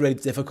 that's when it gets really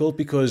difficult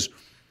because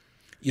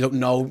you don't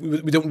know.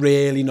 We don't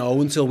really know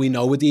until we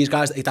know with these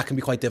guys. That can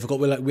be quite difficult.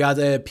 We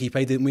had Pipe,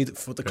 didn't we,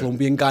 for the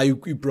Colombian guy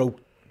who broke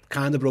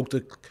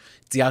the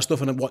Diaz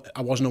stuff, and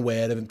I wasn't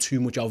aware of him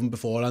too much of him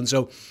beforehand.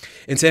 So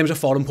in terms of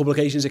foreign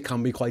publications, it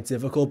can be quite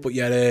difficult. But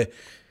yeah,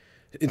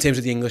 in terms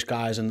of the English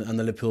guys and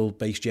the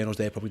Liverpool-based journals,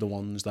 they're probably the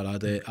ones that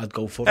I'd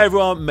go for. Hey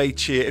everyone, mate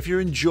here. If you're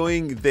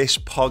enjoying this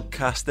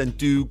podcast, then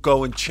do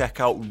go and check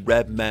out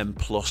Redmen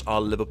Plus,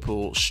 our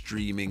Liverpool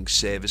streaming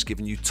service,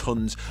 giving you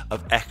tons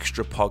of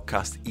extra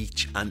podcasts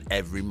each and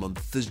every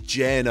month. There's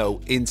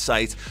Journo,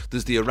 Insight,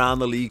 there's the Around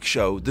the League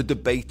show, the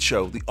debate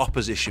show, the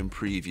opposition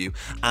preview,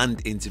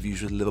 and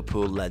interviews with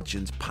Liverpool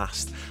legends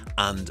past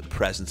and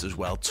present as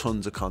well.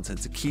 Tons of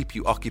content to keep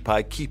you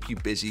occupied, keep you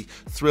busy,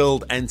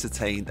 thrilled,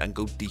 entertained, and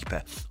go deeper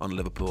on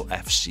Liverpool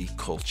FC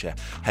culture.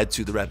 Head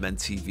to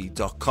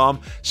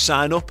theredmentv.com,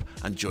 sign up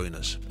and join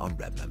us on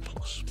Redmen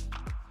Plus.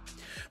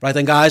 Right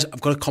then guys, I've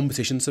got a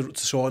competition to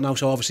sort now.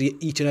 So obviously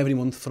each and every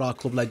month for our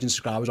Club Legends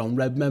subscribers on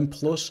Redmen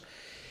Plus,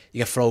 you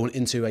get thrown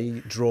into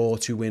a draw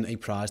to win a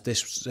prize.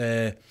 This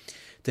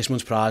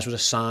month's prize was a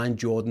signed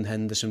Jordan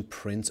Henderson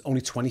print. Only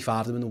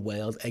 25 of them in the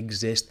world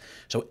exist.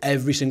 So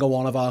every single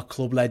one of our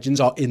Club Legends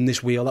are in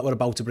this wheel that we're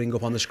about to bring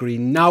up on the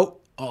screen now.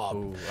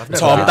 Oh,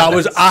 Tom, that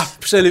was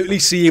absolutely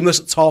seamless.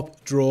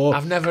 Top draw.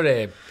 I've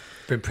never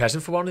been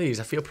present for one of these.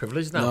 I feel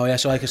privileged now. No, yeah,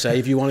 so like I say,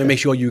 if you want to make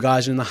sure you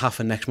guys are in the half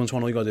for next month's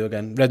one, all you got to do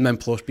again, Redmen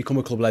Plus, become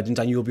a Club Legend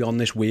and you'll be on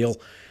this wheel.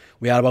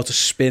 We are about to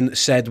spin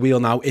said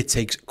wheel now. It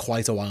takes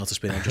quite a while to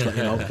spin, I'll just let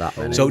you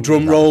know. So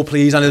drum roll,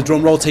 please. And the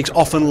drum roll takes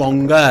often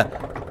longer.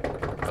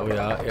 Oh,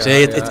 yeah.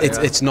 See,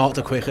 it's not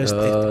the quickest.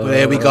 But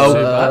there we go.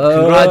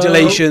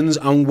 Congratulations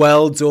and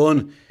well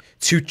done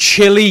to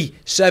Chile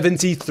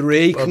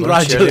 73.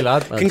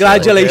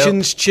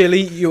 Congratulations, Chile.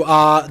 You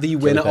are the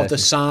winner of the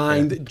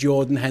signed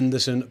Jordan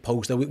Henderson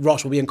poster.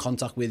 Ross will be in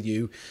contact with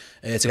you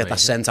to get that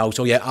sent out.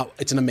 So yeah,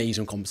 it's an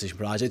amazing competition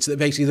prize. It's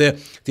basically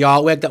the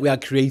artwork that we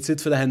had created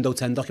for the Hendo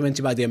 10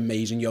 documentary by the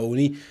amazing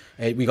Yoni.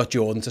 We got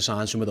Jordan to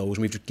sign some of those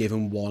and we've just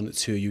given one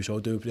to you.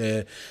 So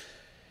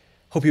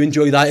hope you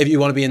enjoy that. If you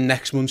want to be in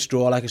next month's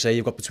draw, like I say,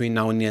 you've got between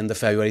now and the end of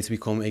February to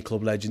become a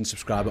Club Legend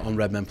subscriber on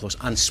Redmen Plus.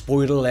 And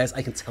spoiler alert,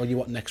 I can tell you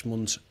what next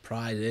month's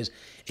prize is.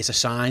 It's a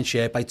signed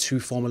shirt by two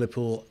former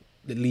Liverpool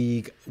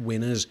League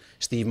winners,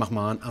 Steve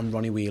McMahon and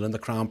Ronnie Whelan, the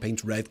Crown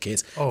Paints red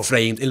kit,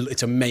 framed.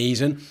 It's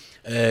amazing.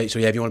 So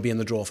yeah, if you want to be in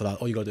the draw for that,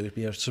 all you got to do is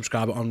be a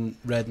subscriber on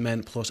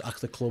Redmen Plus at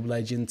the Club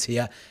Legend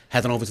tier.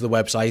 Head on over to the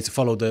website,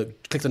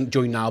 click the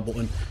Join Now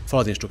button,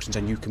 follow the instructions,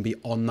 and you can be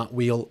on that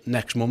wheel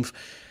next month.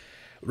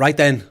 Right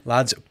then,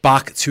 lads,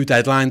 back to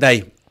deadline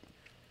day.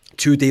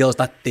 Two deals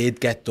that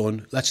did get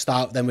done. Let's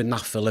start then with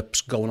Nat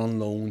Phillips going on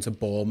loan to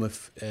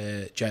Bournemouth.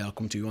 Jay, I'll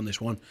come to you on this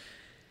one.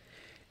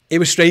 It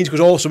was strange because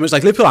all summer it's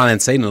like Liverpool aren't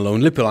entertaining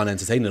alone.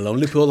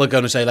 Liverpool are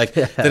going to say like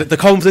they're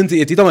confident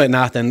if they don't like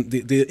Nat, then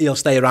he'll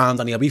stay around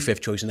and he'll be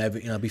fifth choice and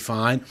everything, he'll be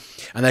fine.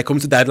 And then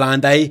comes to deadline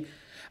day,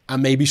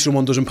 and maybe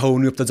someone doesn't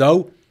pony up the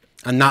dough.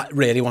 And Nat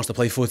really wants to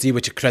play footy,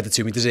 which a credit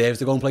to him, he deserves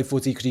to go and play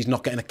footy because he's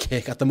not getting a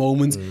kick at the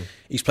moment.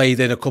 He's played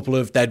in a couple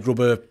of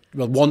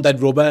one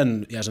dead rubber,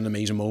 and he has an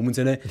amazing moment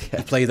in it.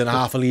 He played in a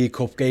half a League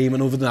Cup game,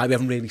 and other than that, we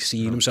haven't really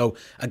seen him. So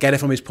I get it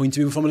from his point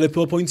of view, from a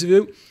Liverpool point of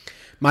view.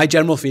 My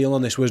general feeling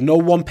on this was no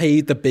one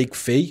paid the big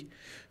fee.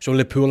 So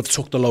Liverpool have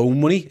took the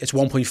loan money. It's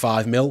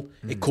 1.5 mil.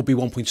 It could be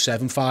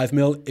 1.75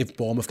 mil if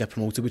Bournemouth get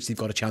promoted, which they've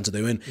got a chance of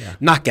doing.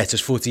 Nat gets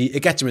his footy.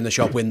 It gets him in the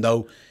shop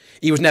window.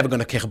 He was never going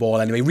to kick a ball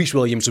anyway. Reece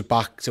Williams was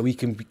back, so he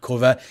can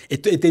cover.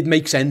 It did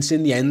make sense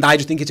in the end. I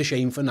just think it's a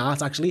shame for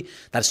Nat, actually,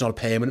 that it's not a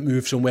permanent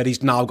move somewhere. He's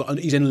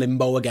in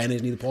limbo again,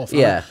 isn't he, the poor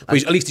fella? Yeah.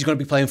 But at least he's going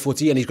to be playing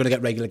footy and he's going to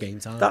get regular game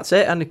time. That's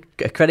it, and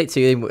a credit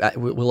to him.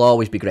 We'll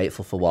always be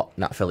grateful for what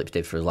Nat Phillips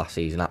did for us last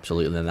season,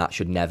 absolutely, and that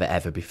should never,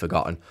 ever be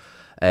forgotten.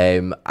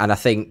 And I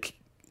think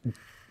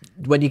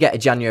when you get a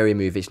January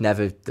move, it's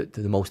never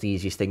the most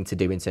easiest thing to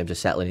do in terms of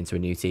settling into a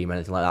new team or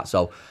anything like that.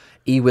 So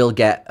he will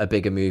get a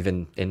bigger move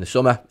in the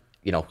summer.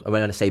 You know,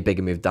 when I say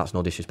bigger move, that's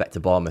no disrespect to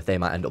Bournemouth. They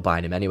might end up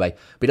buying him anyway.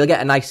 But he'll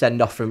get a nice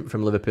send-off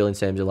from Liverpool in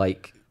terms of,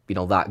 like, you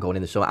know, that going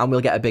in the summer. And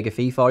we'll get a bigger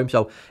fee for him.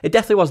 So it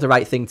definitely was the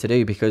right thing to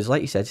do because,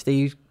 like you said,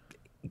 Steve,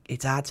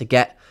 it's hard to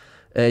get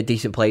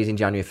decent players in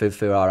January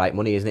for all right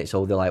money, isn't it?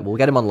 So they're like, we'll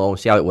get him on loan,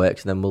 see how it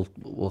works, and then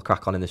we'll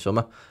crack on in the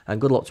summer. And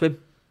good luck to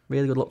him.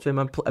 Really good luck to him.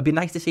 It'd be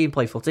nice to see him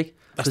play footy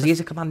because he is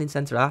a commanding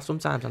centre half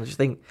sometimes, and I just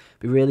think it'd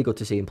be really good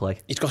to see him play.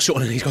 He's got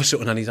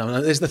something on his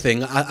hand. This is the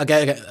thing. I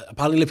get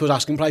apparently Liverpool's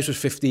asking price was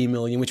 15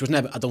 million, which was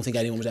never. I don't think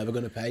anyone was ever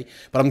going to pay.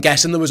 But I'm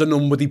guessing there was a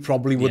number he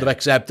probably would have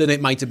accepted. It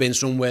might have been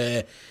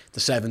somewhere the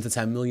 7 to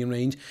 10 million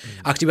range.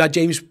 Actually, we had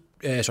James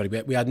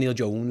we had Neil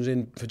Jones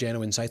in for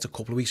Journal Insights a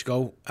couple of weeks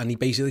ago, and he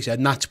basically said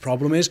Nat's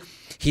problem is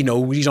he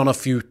knows he's on a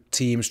few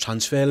teams'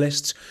 transfer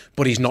lists,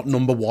 but he's not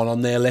number one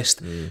on their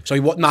list. So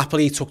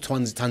Napoli took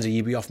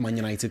Tanzania off Man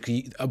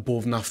United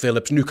above Nat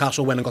Phillips.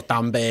 Newcastle went and got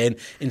Dan Burn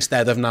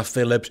instead of Nat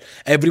Phillips.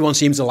 Everyone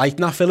seems to like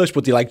Nat Phillips,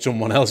 but they like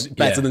someone else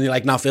better than they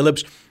like Nat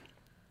Phillips.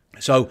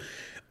 So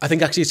I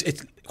think actually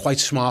it's quite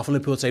smart for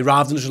Liverpool to say,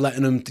 rather than just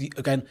letting him,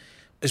 again,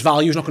 his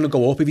value's not going to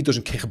go up if he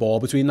doesn't kick a ball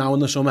between now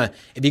and the summer.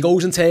 If he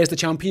goes and tears the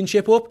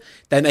Championship up,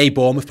 then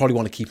Bournemouth probably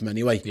want to keep him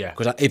anyway.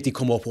 Because if they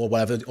come up or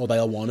whatever, or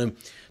they'll want him,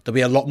 there'll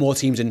be a lot more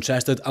teams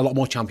interested. A lot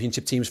more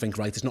Championship teams think,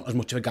 right, it's not as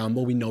much of a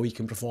gamble. We know he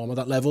can perform at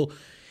that level.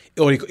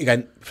 Or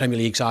again, Premier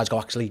League sides go,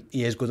 actually,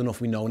 he is good enough.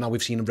 We know now.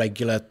 We've seen a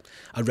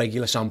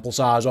regular sample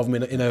size of him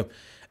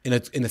in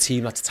a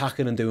team that's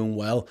attacking and doing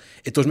well.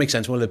 It does make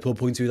sense from a Liverpool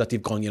point of view that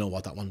they've gone, you know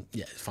what, that one,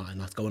 yeah, fine,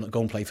 that's go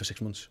and play for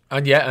 6 months.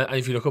 And and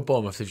if you look at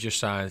Bournemouth, they've just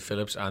signed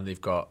Phillips and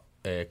they've got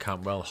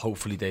Campbell.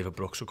 Hopefully David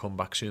Brooks will come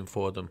back soon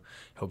for them.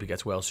 Hope he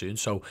gets well soon.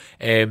 So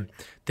they're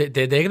going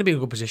to be in a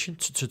good position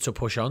to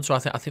push on. So I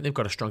think they've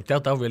got a strong.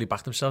 They'll really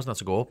back themselves not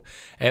to go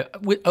up.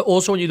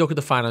 Also, when you look at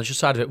the financial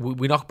side of it,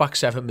 we knock back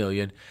 7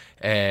 million.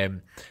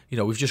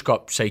 We've just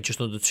got just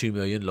under 2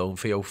 million loan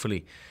fee.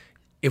 Hopefully,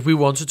 if we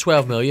wanted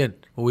 12 million,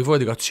 well, we've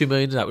already got 2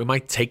 million in that. We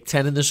might take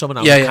 10 in the summer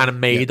now. We've kind of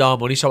made our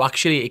money. So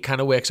actually, it kind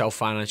of works out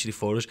financially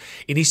for us.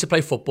 He needs to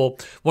play football.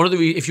 One of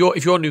the if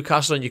you're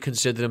Newcastle and you're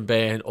considering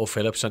Burn or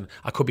Phillips, and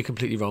I could be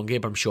completely wrong here,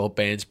 but I'm sure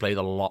Burn's played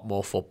a lot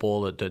more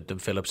football than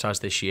Phillips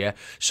has this year.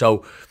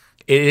 So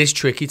it is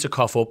tricky to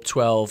cough up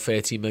 12,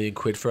 13 million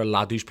quid for a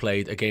lad who's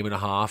played a game and a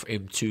half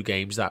in 2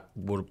 games that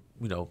were,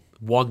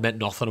 one meant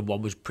nothing and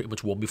one was pretty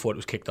much won before it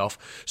was kicked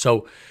off.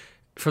 So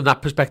from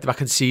that perspective, I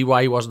can see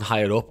why he wasn't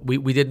higher up.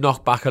 We did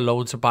knock back a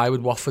loan to buy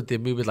with Watford,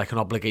 didn't we? With like an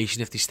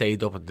obligation if they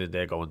stayed up, and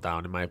they're going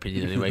down, in my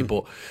opinion, anyway.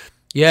 But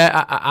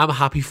yeah, I'm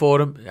happy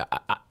for him.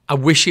 I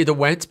wish he'd have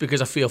went,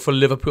 because I feel for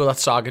Liverpool that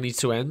saga needs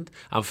to end,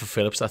 and for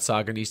Phillips that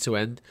saga needs to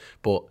end.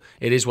 But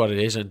it is what it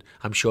is, and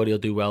I'm sure he'll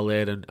do well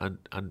there. And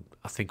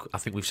I think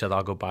we've said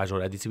our goodbyes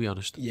already, to be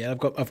honest. Yeah,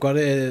 I've got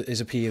his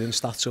appearance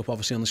stats up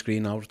obviously on the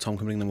screen now. Tom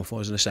can bring them up for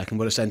us in a second.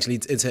 But essentially,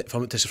 this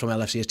is from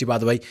LFC history, by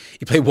the way.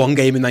 He played 1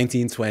 game in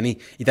 1920.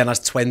 He then has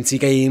 20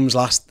 games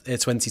last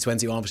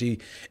 2021. Obviously,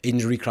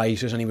 injury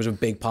crisis, and he was a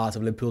big part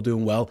of Liverpool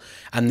doing well.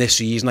 And this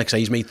season, like I say,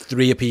 he's made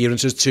 3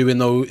 appearances, 2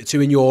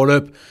 in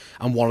Europe.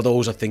 And one of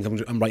those, I think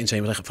I'm right in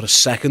saying, was like for a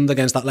second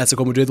against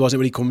Atletico Madrid, wasn't it,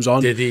 when he comes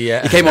on? Did he?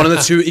 Yeah. He came on in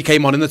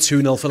the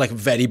 2-0 for like a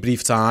very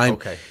brief time.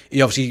 Okay.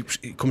 He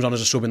obviously comes on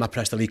as a sub in that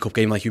Preston League Cup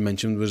game, like you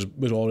mentioned,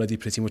 was already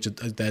pretty much a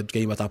dead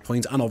game at that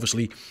point. And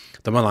obviously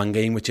the Milan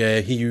game, which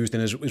he used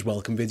in his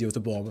welcome video to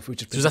Bournemouth.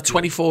 Which is so was that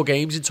 24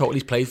 games in total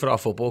he's played for our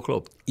football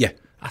club? Yeah.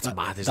 That's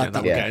mad, isn't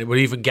it? We're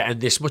even getting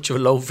this much of a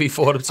loan fee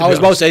for him. I was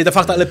about to say, the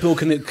fact that Liverpool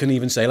can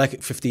even say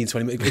like 15,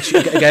 20 minutes.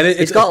 Again,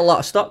 he's got a lot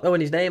of stock though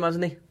in his name,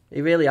 hasn't he?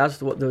 He really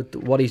has.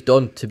 What he's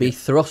done to be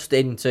thrust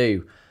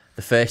into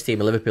the first team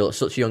of Liverpool at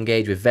such a young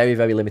age with very,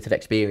 very limited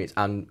experience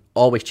and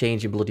always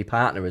changing bloody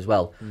partner as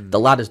well. The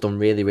lad has done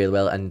really, really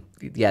well. And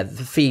yeah,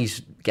 the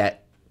fees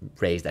get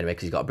raised anyway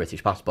because he's got a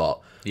British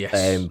passport.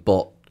 Yes.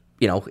 But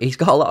he's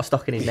got a lot of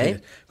stock in his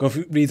name. Go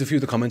read a few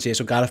of the comments here.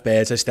 So Gareth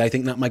Baird says, I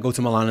think that might go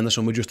to Milan in the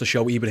summer just to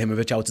show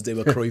Ibrahimovic how to do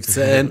a Cruyff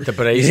turn. The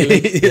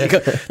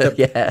Brazilian.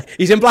 Yeah.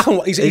 He's in black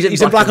and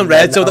he's in black and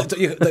red, so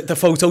the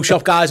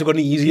Photoshop guys have got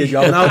an easier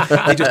job now.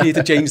 They just need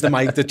to change the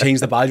mic, to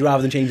change the badge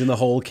rather than changing the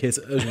whole kit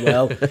as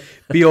well.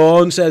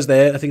 Bjorn says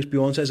there, I think it's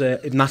Bjorn says,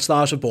 if Nat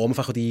starts for Bournemouth,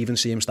 I could even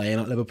see him staying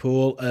at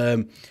Liverpool.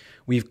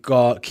 We've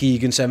got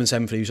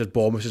Keegan773 who says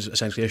Bournemouth is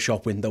essentially a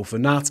shop window for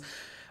Nat.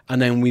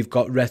 And then we've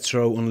got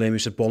Retro Unlimited who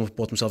said Bournemouth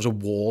bought themselves a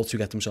wall to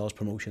get themselves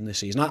promotion this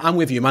season. I'm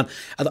with you, man.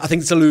 I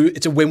think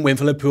it's a win-win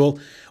for Liverpool,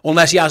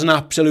 unless he has an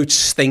absolute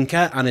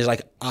stinker and is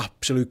like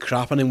absolute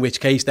crap, and in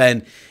which case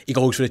then he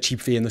goes for a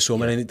cheap fee in the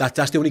summer. And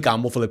that's the only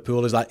gamble for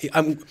Liverpool, is that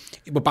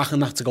we're backing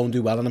that to go and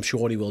do well, and I'm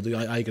sure he will do.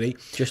 I agree.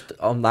 Just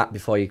on that,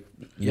 before you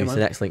move to the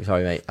next link,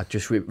 sorry mate, I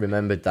just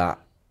remembered that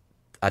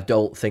I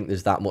don't think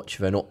there's that much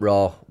of an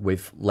uproar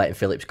with letting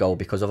Phillips go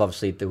because of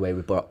obviously the way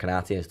we brought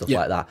Canati and stuff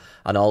like that.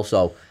 And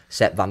also,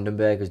 Sepp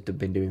Vandenberg has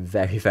been doing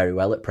very, very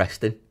well at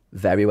Preston.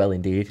 Very well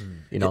indeed.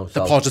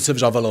 The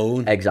positives of a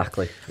loan.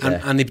 Exactly.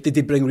 And they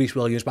did bring Reece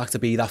Williams back to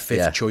be that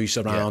fifth choice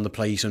around the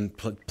place and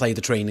play the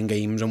training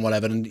games and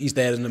whatever. And he's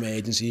there as an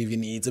emergency if you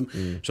need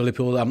him. So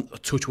Liverpool,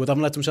 touch wood,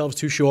 haven't let themselves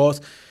too short.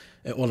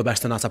 All the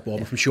best in that at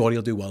Bournemouth. I'm sure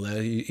he'll do well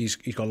there. He's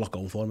got a lot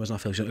going for him,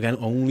 isn't he? Again,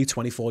 only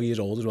 24 years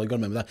old as well. You've got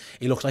to remember that.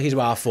 He looks like he's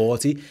about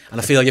 40,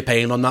 and I feel you're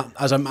paying on that.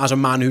 As a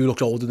man who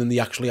looks older than they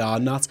actually are,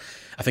 Nat,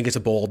 I think it's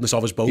a baldness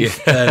of us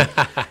both.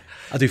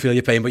 I do feel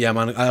you're paying, but yeah,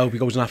 man, I hope he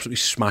goes and absolutely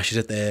smashes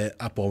it there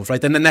at Bournemouth. Right,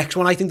 then the next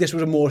one, I think this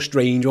was a more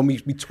strange one. We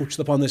touched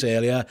upon this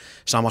earlier.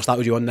 Sam, I'll start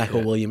with you on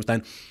Neco Williams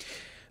then.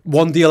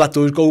 One deal that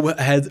does go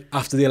ahead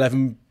after the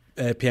 11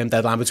 PM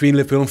deadline between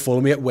Liverpool and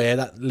Fulham, where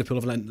that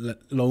Liverpool have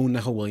loaned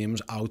Neco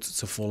Williams out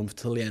to Fulham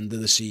till the end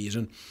of the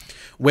season.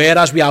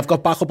 Whereas we have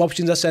got backup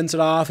options at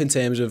centre-half in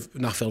terms of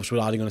Nat Phillips, we're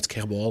already going to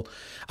kick a ball.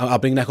 I'll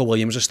bring Neco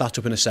Williams' stats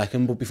up in a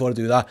second, but before I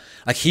do that,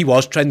 like, he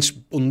was Trent's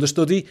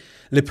understudy.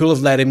 Liverpool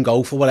have let him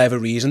go for whatever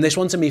reason. This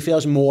one to me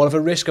feels more of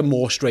a risk and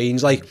more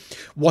strange. Like,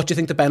 what do you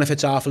think the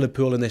benefits are for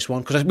Liverpool in this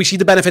one? Because we see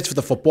the benefits for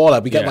the footballer.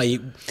 We get like,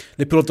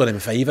 Liverpool have done him a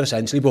favour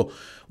essentially, but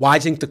why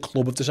do you think the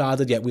club have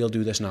decided, we'll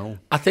do this now?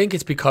 I think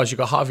it's because you've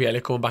got Harvey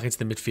Elliott coming back into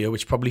the midfield,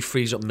 which probably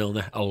frees up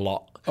Milner a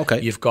lot.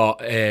 Okay. You've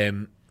got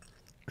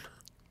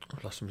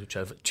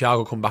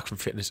Thiago come back from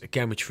fitness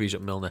again, which frees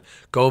up Milner.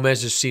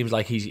 Gomez just seems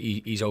like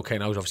he's okay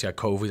now. He's obviously had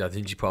COVID, had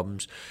injury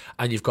problems,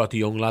 and you've got the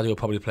young lad who'll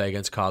probably play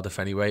against Cardiff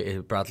anyway,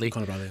 Bradley.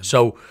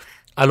 So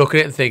I look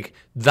at it and think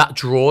that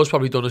draw's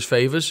probably done us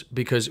favours,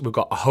 because we've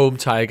got a home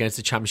tie against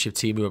the Championship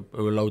team who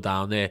are low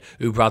down there,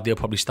 who Bradley will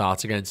probably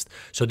start against.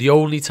 So the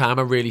only time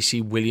I really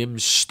see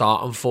Williams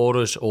starting for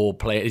us or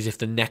play is if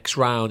the next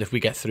round, if we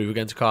get through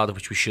against Cardiff,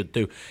 which we should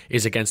do,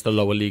 is against the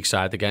lower league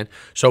side again.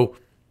 So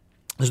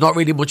there's not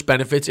really much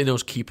benefit in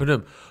us keeping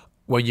him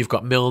when you've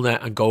got Milner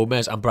and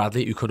Gomez and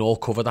Bradley who can all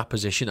cover that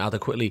position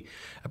adequately.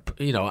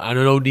 You know, I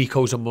know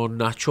Nico's a more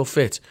natural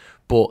fit,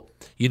 but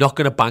you're not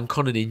going to bank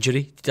on an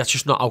injury. That's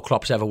just not how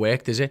Klopp's ever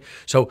worked, is it?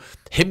 So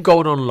him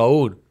going on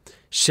loan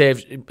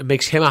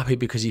makes him happy,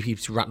 because he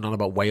keeps ranting on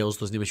about Wales,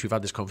 doesn't he? Which we've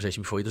had this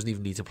conversation before. He doesn't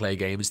even need to play a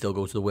game and still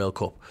go to the World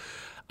Cup.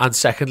 And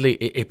secondly,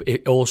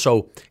 it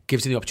also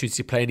gives him the opportunity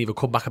to play and either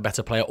come back a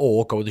better player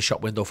or go in the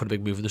shop window for a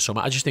big move in the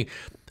summer. I just think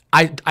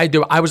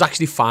I was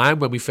actually fine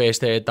when we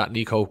first heard that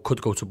Nico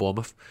could go to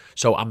Bournemouth,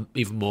 so I'm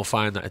even more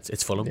fine that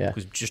it's Fulham.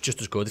 Because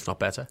just as good, if not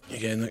better.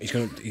 Again,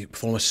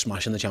 Fulham is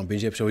smashing the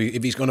Championship, so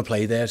if he's going to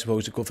play there, I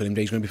suppose it's good for him.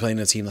 He's going to be playing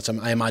in a team that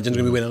I imagine is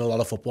going to be winning a lot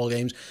of football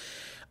games.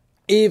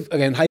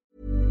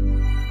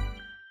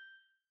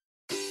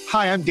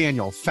 Hi, I'm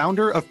Daniel,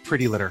 founder of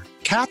Pretty Litter.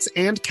 Cats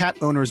and cat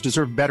owners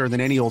deserve better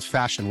than any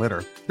old-fashioned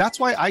litter. That's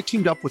why I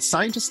teamed up with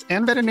scientists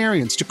and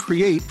veterinarians to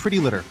create Pretty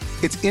Litter.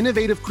 Its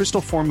innovative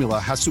crystal formula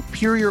has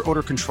superior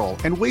odor control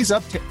and weighs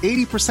up to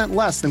 80%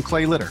 less than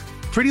clay litter.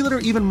 Pretty Litter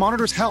even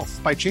monitors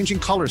health by changing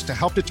colors to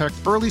help detect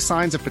early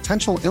signs of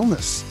potential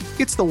illness.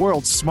 It's the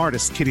world's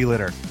smartest kitty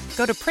litter.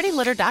 Go to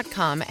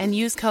prettylitter.com and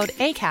use code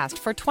ACAST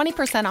for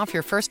 20% off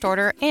your first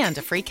order and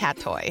a free cat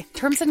toy.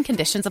 Terms and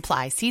conditions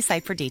apply. See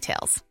site for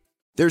details.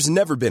 There's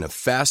never been a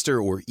faster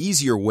or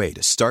easier way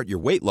to start your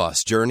weight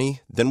loss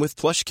journey than with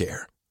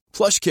PlushCare.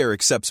 PlushCare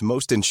accepts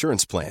most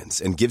insurance plans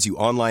and gives you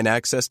online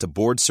access to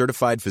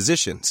board-certified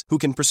physicians who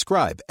can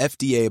prescribe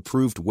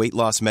FDA-approved weight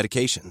loss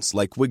medications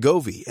like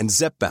Wegovy and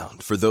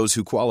Zepbound for those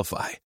who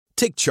qualify.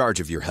 Take charge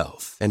of your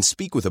health and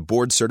speak with a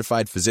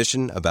board-certified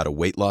physician about a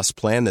weight loss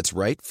plan that's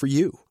right for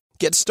you.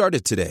 Get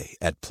started today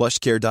at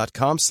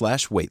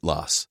plushcare.com/weight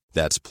loss.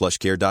 That's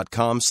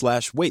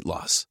plushcare.com/weight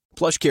loss.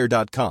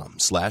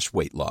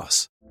 plushcare.com/weight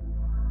loss.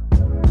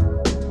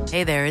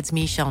 Hey there, it's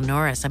Michelle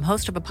Norris. I'm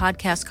host of a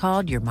podcast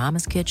called Your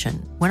Mama's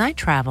Kitchen. When I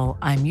travel,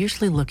 I'm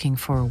usually looking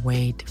for a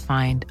way to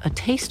find a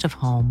taste of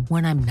home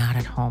when I'm not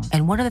at home.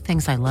 And one of the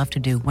things I love to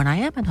do when I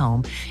am at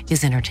home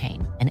is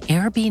entertain. And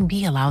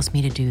Airbnb allows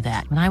me to do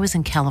that. When I was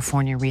in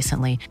California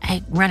recently,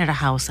 I rented a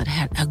house that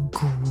had a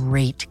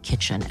great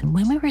kitchen. And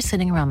when we were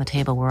sitting around the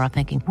table, we were all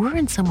thinking, we're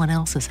in someone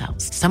else's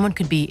house. Someone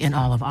could be in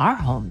all of our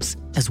homes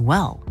as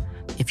well.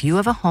 If you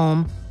have a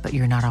home, but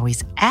you're not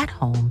always at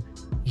home,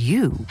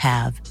 you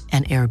have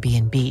an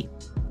Airbnb.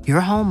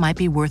 Your home might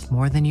be worth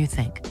more than you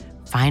think.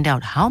 Find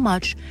out how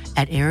much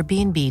at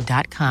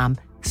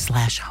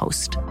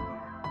airbnb.com/host.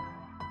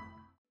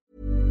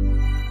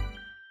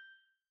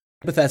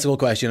 Hypothetical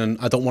question, and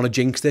I don't want to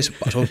jinx this,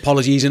 so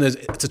apologies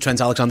to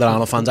Trent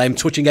Alexander-Arnold fans. I am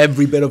touching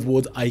every bit of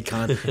wood I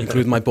can,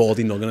 including my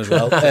baldy nugget as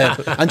well.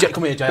 And Jay,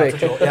 come here, Jay.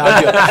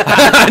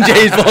 And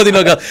Jay's baldy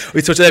nugget.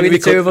 We've touched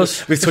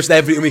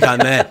everything we can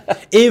there.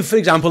 If, for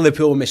example,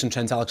 Liverpool were missing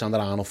Trent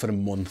Alexander-Arnold for a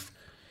month,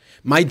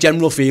 my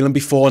general feeling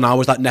before now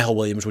was that Neco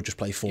Williams would just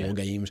play 4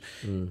 games.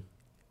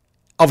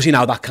 Obviously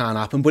now that can't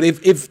happen, but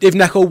if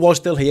Neco was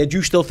still here, do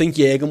you still think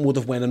Jürgen would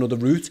have went another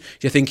route? Do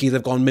you think he'd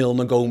have gone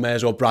Milner,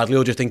 Gomez or Bradley,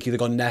 or do you think he'd have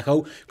gone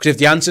Neco? Because if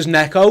the answer's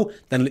Neco,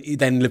 then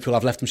Liverpool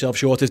have left himself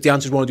short. If the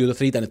answer's one of the other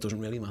 3, then it doesn't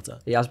really matter.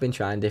 He has been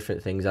trying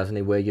different things, hasn't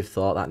he? Where you've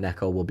thought that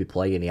Neco will be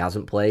playing, he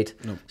hasn't played.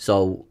 No.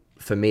 So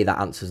for me, that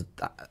answers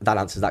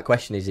that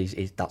question.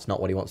 Is that's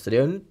not what he wants to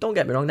do. And don't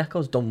get me wrong,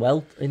 Neco's done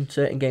well in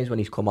certain games when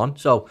he's come on.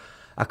 So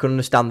I can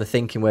understand the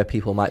thinking where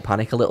people might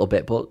panic a little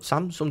bit, but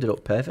Sam summed it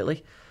up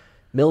perfectly.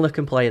 Milner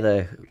can play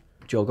there,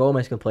 Joe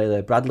Gomez can play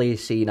there, Bradley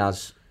is seen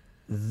as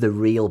the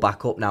real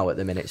backup now at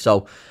the minute.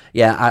 So,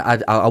 yeah,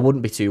 I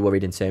wouldn't be too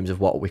worried in terms of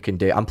what we can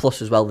do. And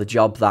plus, as well, the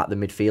job that the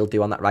midfield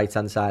do on that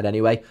right-hand side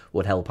anyway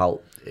would help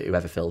out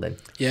whoever filled in.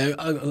 Yeah,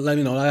 let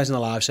me know, guys, in the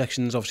live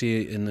sections,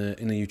 obviously in the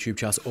YouTube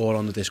chat or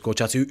on the Discord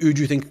chat. Who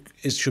do you think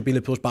should be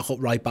Liverpool's backup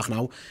right back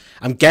now?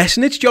 I'm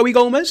guessing it's Joey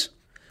Gomez.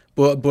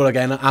 But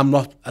again, I'm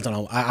not. I don't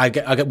know. I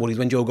get worried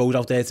when Joe goes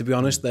out there. To be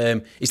honest,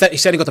 he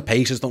said he got the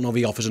pace. I don't know if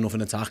he offers enough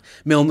in attack.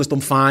 Milner's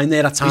done fine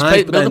there at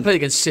times. Milner played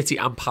against City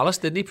and Palace,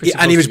 didn't he? Yeah,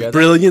 and he was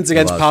brilliant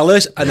against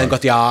Palace, and then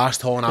got the arse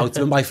torn out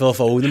of him by Phil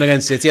Foden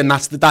against City, and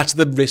that's the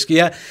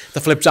riskier. The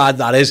flip side of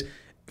that is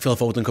Phil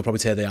Foden could probably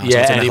tear the arse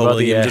out of Neco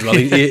Williams as well.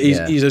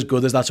 He's as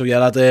good as that. So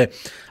yeah,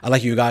 I'd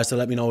like you guys to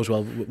let me know as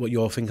well what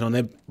you're thinking on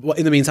there.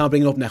 In the meantime,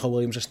 bringing up Neco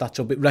Williams' stats,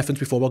 a bit reference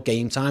before about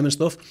game time and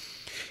stuff.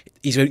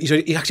 He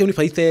actually only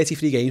played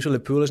 33 games for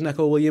Liverpool as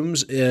Neco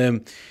Williams.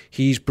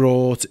 He's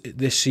brought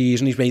this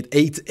season, he's made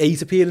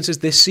eight appearances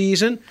this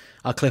season.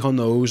 I'll click on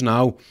those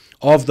now.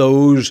 Of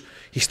those,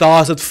 he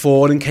started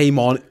 4 and came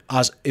on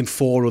as in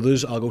 4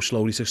 others. I'll go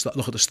slowly to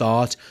look at the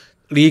start.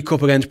 League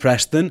Cup against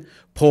Preston,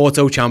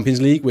 Porto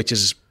Champions League, which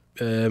is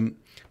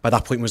by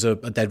that point was a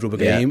dead rubber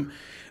game.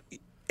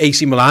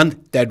 AC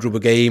Milan, dead rubber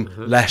game.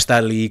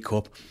 Leicester, League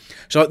Cup.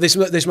 So this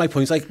is my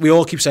point. Like, we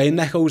all keep saying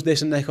Neco's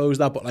this and Neco's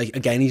that, but like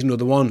again, he's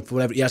another one for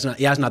whatever he hasn't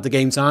had the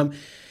game time.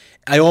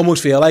 I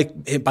almost feel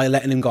like by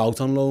letting him go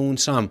out on loan,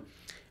 Sam,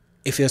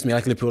 it feels to me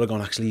like Liverpool are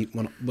going, actually,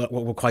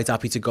 we're quite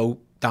happy to go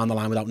down the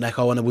line without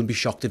Neco, and I wouldn't be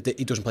shocked if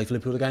he doesn't play for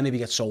Liverpool again, if he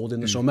gets sold in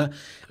the summer,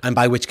 and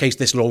by which case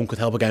this loan could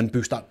help again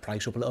boost that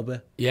price up a little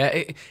bit.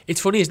 Yeah, it's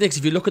funny, isn't it? 'Cause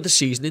if you look at the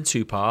season in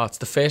 2 parts,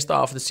 the first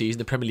half of the season,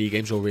 the Premier League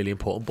games are all really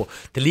important, but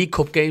the League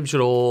Cup games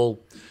are all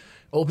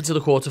up until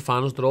the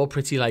quarterfinals. They're all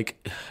pretty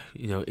like,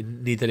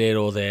 neither here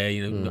or there.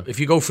 If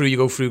you go through, you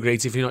go through.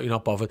 Great. If you're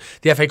not bothered.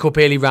 The FA Cup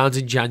early rounds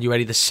in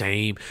January, the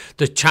same.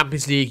 The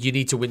Champions League, you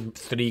need to win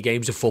 3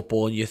 games of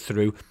football and you're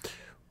through.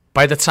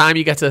 By the time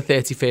you get to the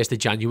 31st of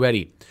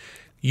January,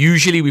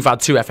 usually we've had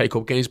 2 FA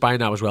Cup games by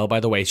now as well,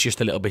 by the way. It's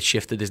just a little bit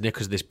shifted, isn't it,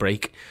 because of this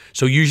break.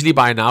 So usually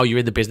by now you're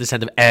in the business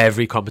end of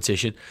every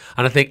competition.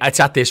 And I think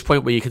it's at this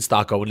point where you can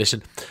start going,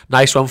 listen,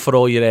 nice one for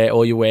all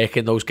your work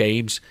in those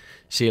games.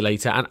 See you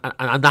later.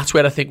 And that's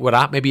where I think we're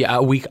at, maybe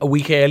a week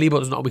early, but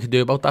there's nothing we can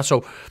do about that.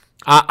 So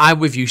I'm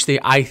with you,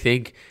 Steve. I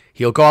think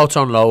he'll go out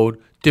on loan,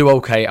 do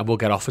okay, and we'll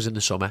get offers in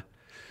the summer.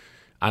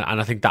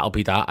 And I think that'll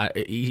be that.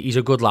 He's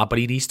a good lad, but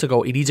he needs to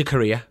go. He needs a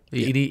career.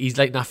 He's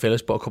like Nat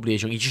Phillips, but a couple of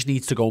years young. He just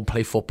needs to go and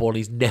play football, and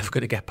he's never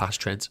going to get past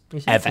Trent.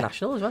 He's ever.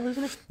 international as well,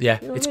 isn't he? Yeah,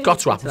 it's got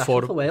to happen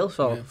for him. For Wales,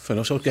 so. It's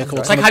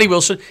like Harry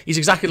Wilson. He's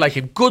exactly like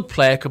him. Good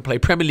player, can play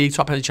Premier League,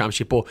 top end of the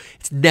Championship, but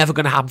it's never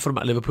going to happen for him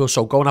at Liverpool.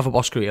 So go and have a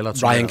boss career.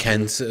 Ryan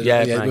Kent.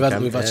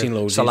 We've had seen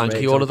loads.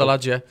 Solanke, all of the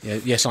lads, yeah.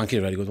 Solanke is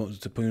really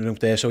good to put him up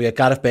there. So yeah,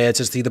 Gareth Baird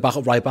says the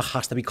backup right back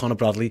has to be Conor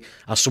Bradley.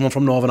 As someone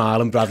from Northern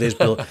Ireland,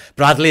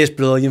 Bradley is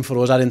brilliant for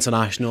us at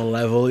international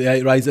level.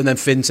 Yeah, right. And then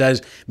Finn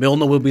says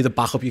Milner will be the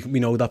backup. We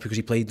know that because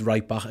he played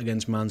right back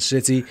against Man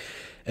City.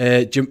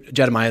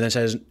 Jeremiah then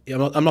says,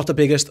 I'm not the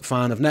biggest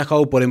fan of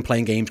Neco, but in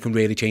playing games can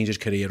really change his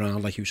career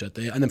around, like you said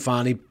there. And then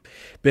finally,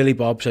 Billy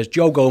Bob says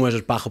Joe Gomez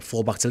as backup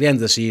fullback till the end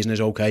of the season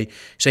is okay.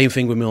 Same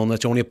thing with Milner.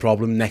 It's only a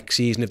problem next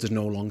season if there's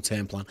no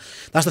long-term plan.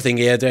 That's the thing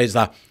here, is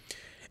that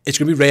it's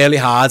going to be really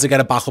hard to get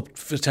a backup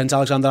for Trent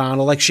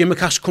Alexander-Arnold. Like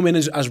Shimaka's come in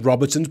as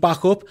Robertson's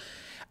backup,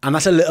 and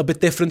that's a little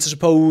bit different, I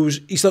suppose.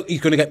 He's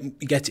going to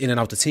get in and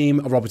out the team.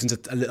 Robertson's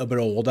a little bit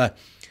older.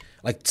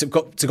 Like to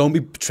go and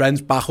be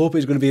Trent's backup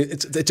is going to be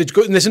it's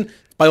good. And listen,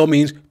 by all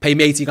means, pay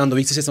me $80 a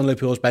week to sit on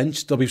Liverpool's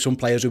bench. There'll be some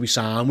players who'll be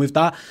sound with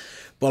that,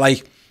 but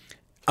like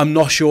I'm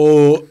not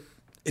sure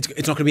it's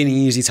not going to be an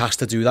easy task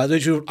to do that.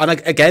 And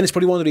again, it's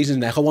probably one of the reasons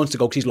Neco wants to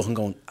go, because he's looking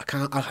going,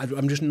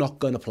 I'm just not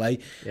going to play.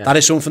 Yeah. That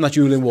is something that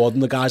Julian Ward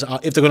and the guys are,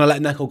 if they're going to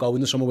let Neco go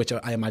in the summer, which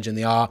I imagine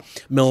they are.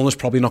 Milner's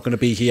probably not going to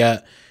be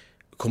here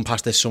come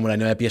past this summer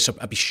anyway.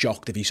 I'd be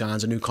shocked if he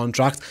signs a new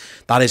contract.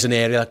 That is an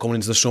area that going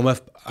into the summer,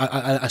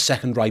 a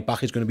second right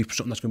back is going to be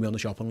something that's going to be on the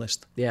shopping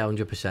list. Yeah,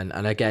 100%.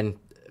 And again,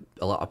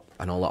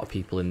 I know a lot of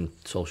people in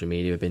social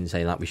media have been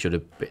saying that we should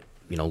have,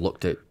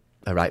 looked at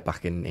a right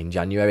back in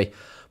January,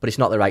 but it's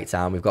not the right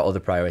time. We've got other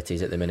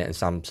priorities at the minute, and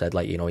Sam said,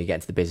 you get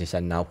into the business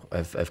end now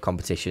of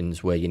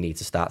competitions where you need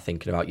to start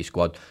thinking about your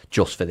squad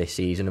just for this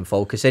season and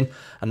focusing,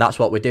 and that's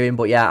what we're doing.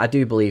 But yeah, I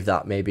do believe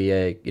that maybe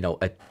a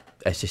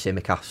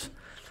Tsimikas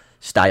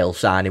style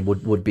signing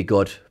would be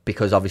good,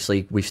 because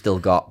obviously we've still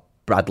got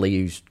Bradley,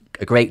 who's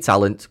a great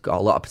talent, got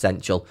a lot of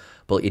potential,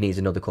 but he needs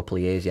another couple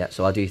of years yet.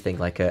 So I do think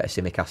like a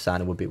Tsimikas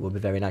signing would be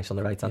very nice on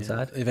the right hand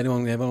side. If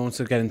anyone wants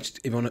to if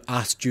you want to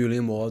ask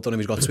Julian Ward, I don't know if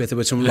he's got Twitter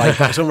with some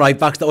right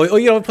backs, or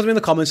put them in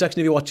the comment section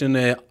if you're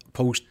watching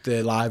post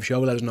live show.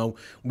 Let us know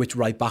which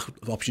right back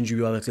options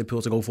you are likely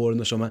to go for in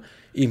the summer.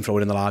 Even throw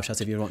it in the live chat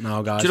if you want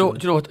now, guys. Do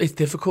you know what? It's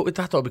difficult with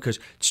that though, because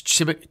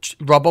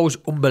Robbo's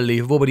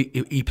unbelievable, but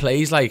he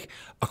plays like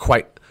a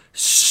quite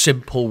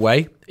simple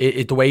way.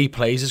 The way he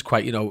plays is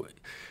quite,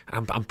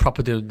 I'm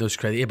proper doing those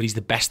credit here, but he's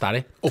the best at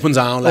it. Up and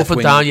down, left wing.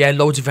 Down, yeah,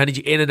 loads of energy,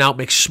 in and out,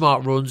 makes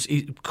smart runs,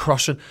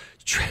 crossing.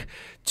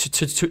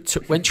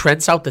 When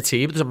Trent's out the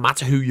team, it doesn't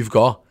matter who you've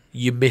got,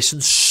 you're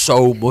missing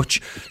so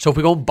much. So if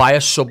we go and buy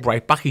a sub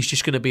right back, he's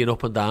just going to be an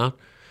up and down.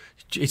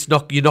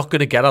 You're not going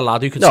to get a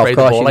lad who can spray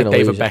the ball like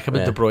David Beckham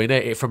and De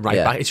Bruyne from right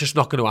back. It's just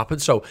not going to happen.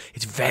 So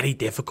it's very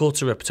difficult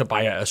to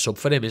buy a sub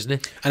for him, isn't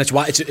it? And it's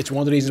one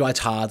of the reasons why it's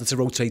harder to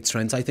rotate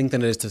Trent, I think,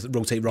 than it is to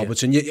rotate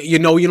Robertson. You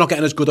know you're not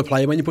getting as good a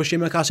player when you push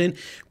Tsimikas in,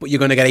 but you're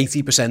going to get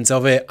 80%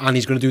 of it, and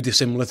he's going to do the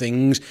similar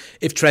things.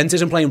 If Trent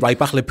isn't playing right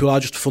back, Liverpool are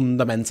just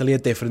fundamentally a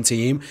different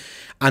team.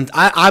 And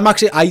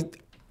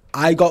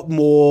I got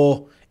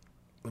more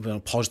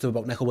positive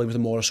about Neco Williams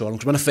and more so on,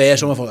 because when I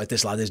first saw him I thought, like,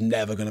 this lad is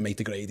never going to make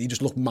the grade. He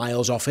just looked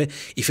miles off it.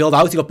 He filled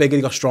out, he got bigger,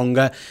 he got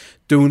stronger.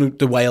 Doing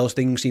the Wales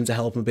thing seemed to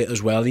help him a bit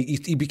as well.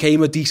 He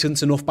became a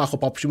decent enough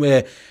backup option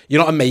where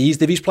you're not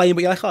amazed if he's playing,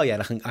 but you're like, oh yeah,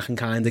 I can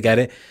kind of get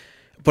it.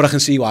 But I can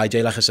see why,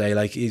 Jay, like I say,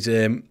 like he's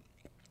from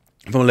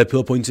a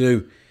Liverpool point of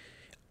view,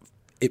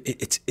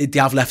 they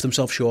have left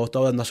themselves short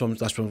though, and that's what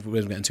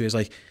we're getting to. Is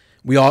like,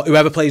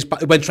 whoever plays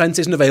when Trent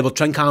isn't available.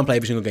 Trent can't play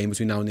every single game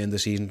between now and the end of the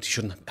season. He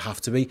shouldn't have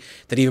to be.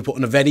 They're either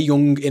putting a very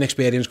young,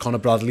 inexperienced Conor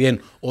Bradley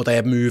in, or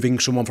they're moving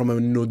someone from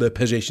another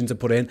position to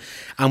put in.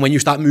 And when you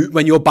start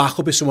when your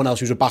backup is someone else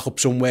who's a backup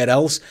somewhere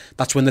else,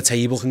 that's when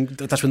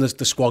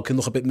the squad can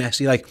look a bit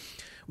messy. Like,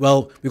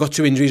 well, we've got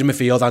 2 injuries in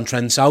midfield and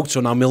Trent's out,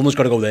 so now Milner's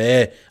got to go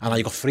there, and now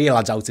you've got 3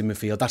 lads out in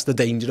midfield. That's the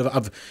danger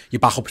of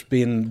your backups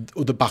being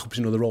other backups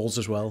in other roles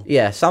as well.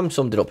 Yeah, Sam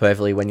summed it up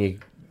perfectly. When you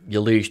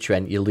lose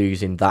Trent, you're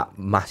losing that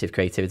massive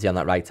creativity on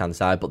that right-hand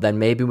side. But then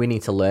maybe we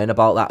need to learn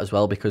about that as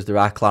well, because there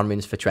are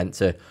clamorings for Trent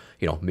to,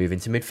 move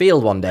into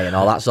midfield one day and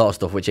all that sort of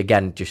stuff, which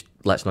again, just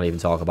let's not even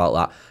talk about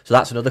that. So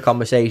that's another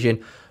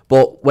conversation.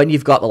 But when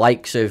you've got the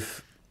likes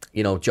of,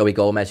 Joey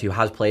Gomez, who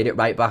has played at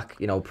right back,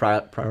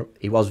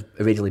 he was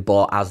originally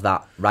bought as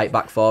that right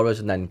back for us,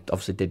 and then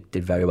obviously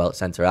did very well at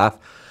centre half.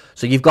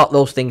 So you've got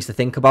those things to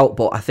think about.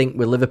 But I think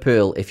with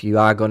Liverpool, if you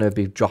are going to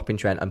be dropping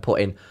Trent and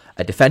putting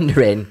a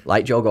defender in,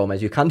 like Joe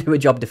Gomez, who can do a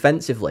job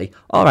defensively,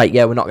 all right,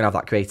 yeah, we're not going to have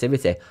that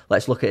creativity.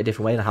 Let's look at a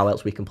different way and how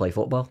else we can play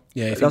football.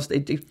 Yeah,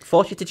 it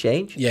forces you to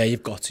change. Yeah,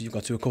 you've got to. A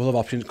couple of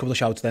options, a couple of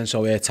shouts then.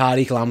 So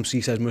Tariq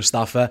Lampsey says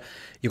Mustafa.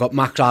 You've got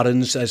Max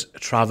Aarons says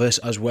Travis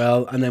as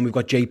well. And then we've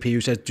got JP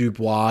who says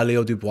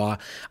Leo Dubois.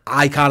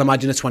 I can't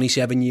imagine a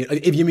 27-year...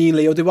 If you mean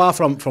Leo Dubois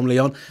from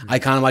Lyon, I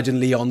can't imagine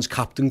Lyon's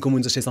captain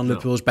coming to sit on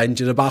Liverpool's bench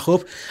as a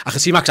backup. I can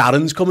see Max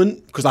Aarons coming,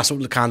 because that's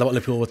kind of what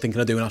Liverpool were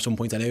thinking of doing at some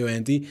point anyway,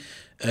 weren't he?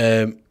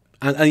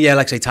 And yeah,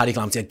 like I say, Tariq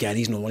Lamptey, again,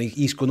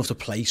 he's good enough to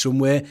play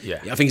somewhere. Yeah.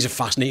 I think he's a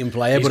fascinating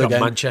player. He's but got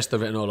Manchester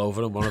written all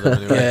over him, one of them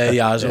anyway. Yeah, he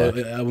has. Yeah.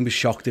 I wouldn't be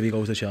shocked if he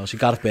goes to Chelsea.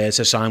 Gareth Bale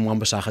says sign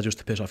Wan-Bissaka just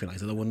to piss off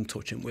United. I wouldn't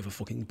touch him with a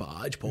fucking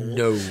barge pole.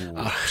 No.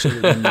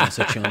 Absolutely not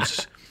a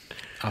chance.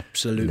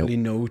 Absolutely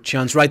no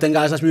chance. Right then,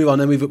 guys, let's move on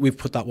then. We've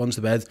put that one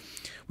to bed.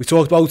 We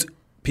talked about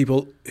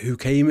people who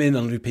came in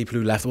and people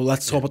who left. Well,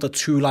 let's talk about the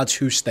 2 lads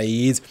who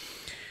stayed.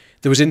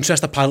 There was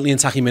interest apparently in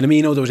Taki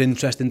Minamino. There was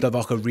interest in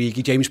Divock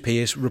Origi. James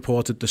Pearce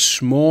reported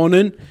this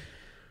morning.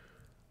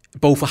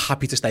 Both are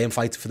happy to stay and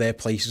fight for their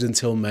places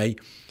until May.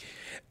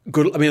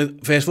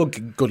 First of all,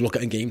 good luck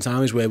at game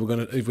time is where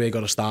we're going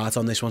to start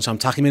on this one. Sam,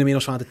 Taki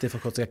Minamino's found it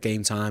difficult to get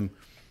game time.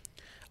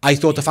 I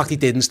thought the fact he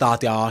didn't start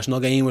the Arsenal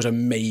game was a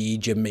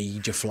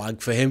major flag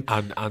for him.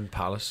 And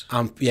Palace.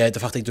 And yeah, the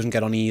fact that he doesn't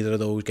get on either of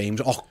those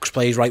games. Ox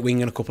plays right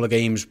wing in a couple of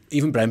games.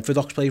 Even Brentford,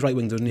 Ox plays right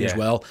wing, doesn't he, as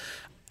well?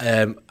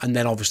 And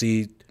then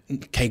obviously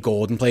Kay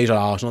Gordon plays at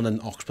Arsenal, and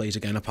then Ox plays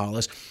again at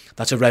Palace.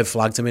 That's a red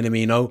flag to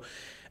Minamino.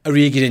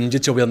 Origi's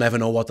injured, so we'll never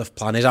know what the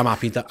plan is. I'm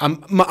happy that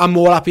I'm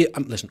more happy.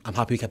 I'm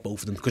happy to get both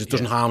of them, because it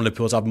doesn't harm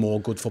Liverpool to have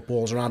more good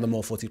footballers around and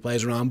more footy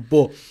players around.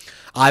 But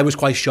I was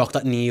quite shocked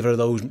that neither of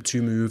those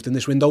 2 moved in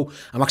this window.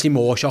 I'm actually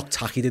more shocked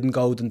Taki didn't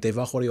go than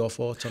Divock. What are your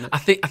thoughts on it? I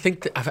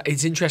think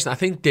it's interesting. I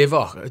think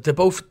Divock,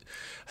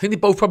 they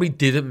both probably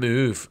didn't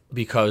move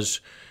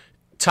because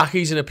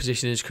Taki's in a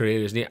position in his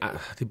career, isn't he?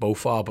 They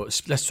both are,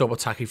 but let's talk about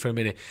Taki for a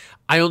minute.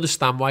 I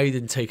understand why he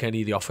didn't take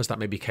any of the offers that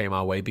maybe came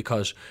our way,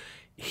 because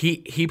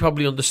he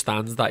probably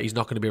understands that he's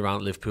not going to be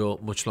around Liverpool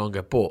much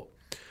longer, but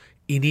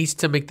he needs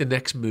to make the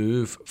next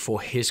move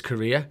for his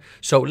career.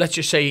 So let's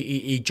just say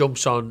he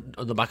jumps on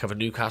the back of a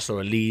Newcastle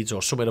or a Leeds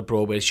or somewhere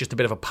abroad where it's just a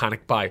bit of a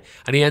panic buy,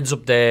 and he ends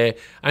up there,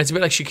 and it's a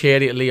bit like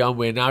Shaqiri at Lyon,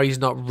 where now he's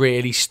not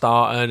really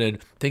starting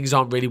and things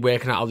aren't really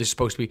working out how this is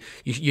supposed to be.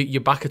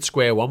 You're back at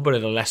square one, but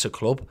at a lesser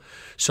club.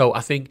 So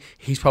I think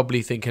he's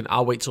probably thinking,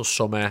 I'll wait till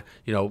summer.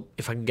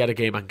 If I can get a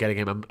game, I can get a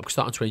game. I'm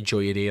starting to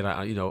enjoy it here.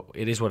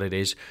 It is what it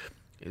is.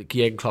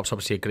 Jurgen Klopp's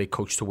obviously a great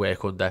coach to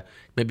work under.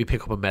 Maybe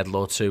pick up a medal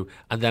or 2,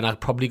 and then I'm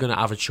probably going to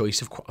have a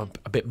choice of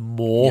a bit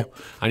more,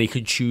 and he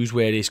can choose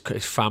where his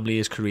family,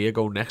 his career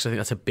go next. I think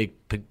that's a big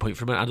point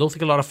for him. I don't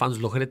think a lot of fans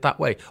look at it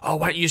that way. Oh,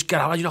 why don't you just get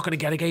out? You're not going to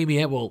get a game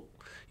here. Well,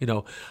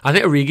 I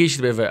think Origi's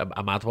a bit of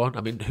a mad one.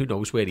 I mean, who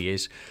knows where he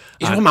is?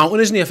 He's on a mountain,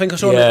 isn't he? I think I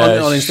saw him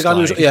on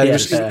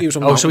Instagram. He was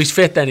on a mountain. So he's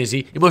fit then, is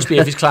he? He must be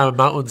if he's climbing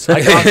mountains.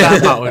 I can't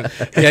climb mountain.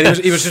 Yeah,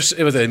 he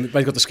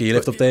got the ski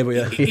lift up there,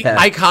 but yeah.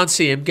 I can't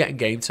see him getting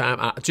game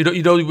time. Do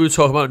you know we were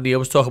talking about, Neil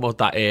was talking about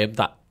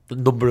that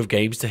number of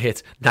games to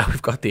hit. Now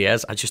we've got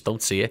Diaz. I just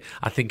don't see it.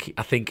 I think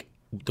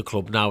the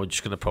club now are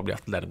just going to probably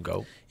have to let him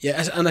go.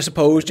 Yeah, and I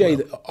suppose, Jay,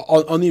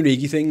 on the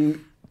Origi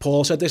thing,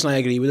 Paul said this, and I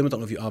agree with him. I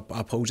don't know if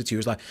I'll pose it to you.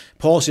 It's like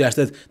Paul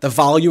suggested the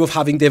value of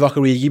having Divock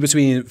Origi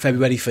between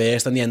February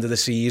 1st and the end of the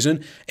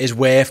season is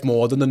worth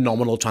more than the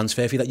nominal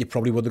transfer fee that you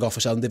probably would have got for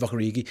selling Divock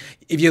Origi.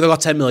 If you'd have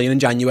got 10 million in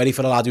January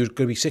for a lad who's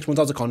going to be 6 months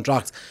out of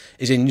contract,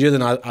 is injured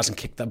and hasn't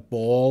kicked that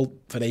ball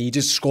for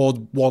ages,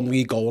 scored one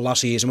league goal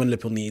last season when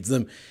Liverpool needs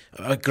them.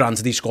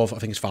 Granted, he scored, I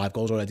think it's 5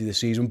 goals already this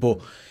season, but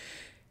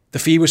the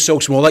fee was so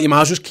small that you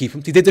might as well just keep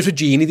him. They did this with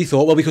Gini. They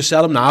thought, well, we could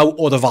sell him now,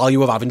 or the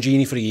value of having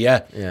Gini for a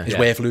year is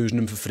worth losing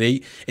him for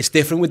free. It's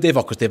different with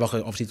Divock, because Divock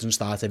obviously doesn't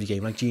start every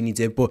game like Gini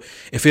did, but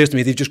it feels to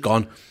me they've just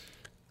gone,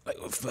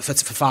 for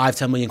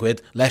 5-10 million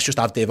quid, let's just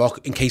have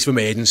Divock in case of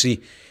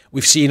emergency.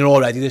 We've seen it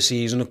already this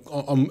season.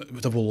 On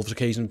the Wolves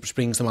occasion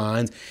springs to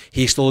mind.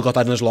 He's still got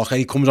that in his locker.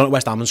 He comes on at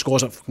West Ham and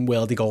scores a fucking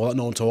worldy goal that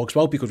no one talks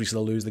about because we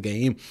still lose the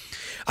game.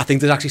 I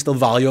think there's actually still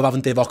value of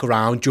having Divock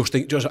around just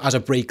as a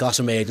break glass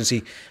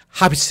emergency.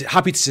 Happy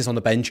to sit on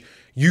the bench.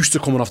 Used to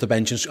coming off the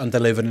bench and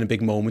delivering in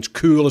big moments.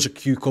 Cool as a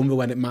cucumber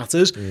when it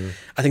matters.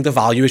 I think the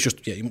value is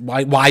just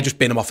why just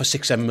bin him off for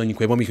 6-7 million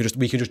quid when we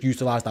can just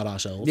utilise that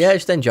ourselves. Yeah,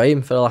 just enjoy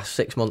him for the last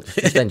 6 months.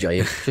 Just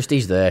enjoy him. Just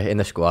he's there in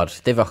the squad.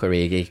 Divock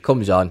Origi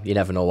comes on. You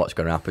never know what's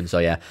going to happen. So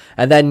yeah,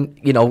 and then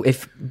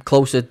if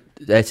closer to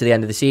the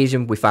end of the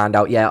season we find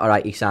out, all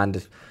right,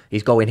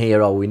 he's going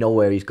here, or we know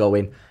where he's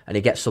going, and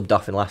he gets subbed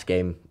off in the last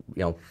game,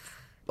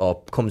 or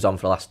comes on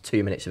for the last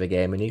 2 minutes of a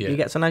game, and he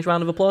gets a nice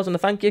round of applause and a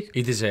thank you.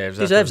 He deserves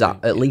that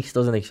at least,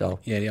 doesn't he? So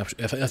yeah,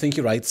 I think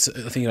you're right.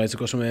 I think you're right to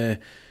go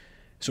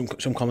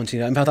some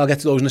commentary. In fact, I'll get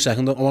to those in a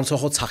second. I want to talk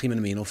about Taki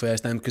Minamino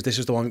first, then, because this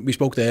is the one we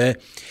spoke there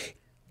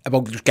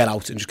about. Just get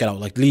out.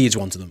 Like Leeds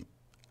wanted them.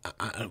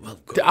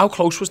 How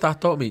close was that,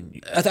 though? I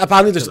mean,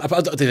 apparently,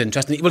 it's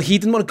interesting. Well, he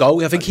didn't want to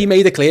go. I think he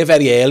made it clear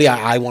very early.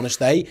 I want to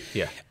stay.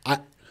 Yeah.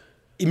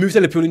 He moved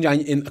to Liverpool in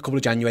a couple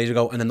of Januaries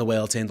ago, and then the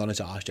world turned on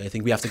its arse. I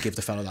think we have to give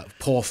the fella that.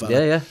 Poor fella.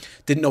 Yeah.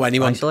 Didn't know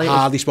anyone. Isolated.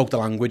 Hardly spoke the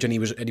language, and he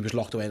was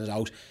locked away in his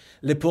house.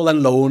 Liverpool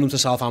then loaned him to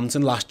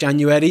Southampton last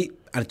January,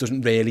 and it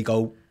doesn't really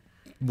go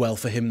well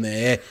for him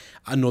there.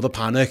 Another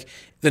panic.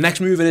 The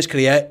next move in his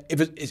career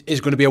is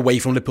going to be away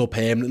from Liverpool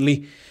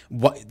permanently.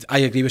 I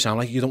agree with Sam.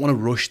 Like, you don't want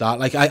to rush that.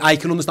 Like, I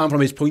can understand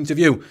from his point of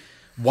view.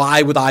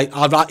 Why would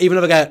even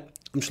if I get?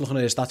 I'm just looking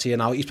at his stats here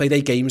now. He's played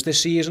 8 games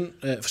this season,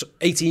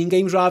 18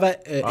 games rather,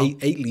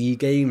 8 league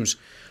games.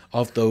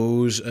 Of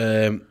those,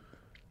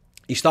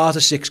 he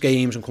started 6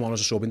 games and come on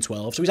as a sub in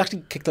 12. So he's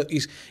actually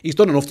he's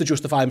done enough to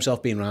justify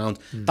himself being around.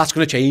 That's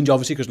going to change,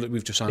 obviously, because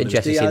we've just signed him.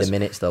 Interesting to see the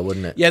minutes, though,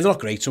 wouldn't it? Yeah, they're not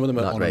great. Some of them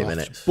are not on great and off.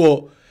 Minutes,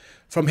 but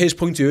from his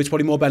point of view, it's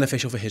probably more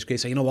beneficial for his career.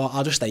 So, you know what,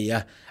 I'll just stay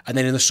here. And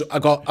then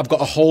I've got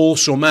a whole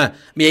summer.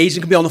 My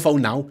agent can be on the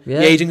phone now. Yeah.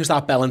 My agent can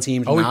start belling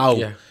teams now.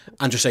 Yeah.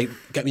 And just say,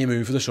 get me a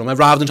move for the summer,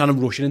 rather than trying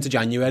to rush it into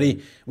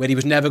January, where he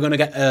was never going to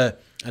get an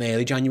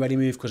early January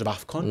move because of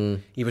AFCON.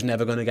 He was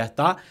never going to get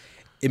that.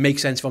 It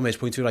makes sense from his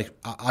point of view, like,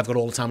 I've got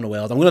all the time in the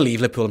world. I'm going to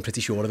leave Liverpool, I'm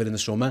pretty sure of it, in the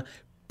summer.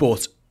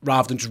 But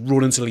rather than just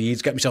run into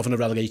Leeds, get myself in a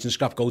relegation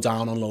scrap, go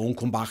down on loan,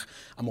 come back,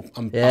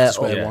 I'm back to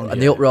square one.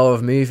 And the uproar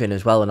of moving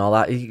as well and all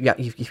that.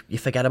 You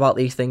forget about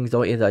these things,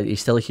 don't you? That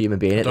he's still a human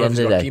being at the end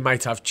of the day. He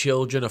might have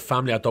children, a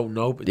family, I don't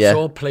know, but it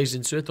all plays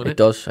into it, doesn't it? It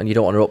does, and you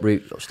don't want to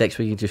uproot sticks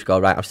where you can just go,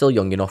 right, I'm still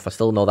young enough, I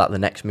still know that the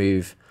next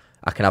move,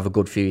 I can have a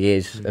good few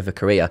years of a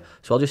career,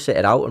 so I'll just sit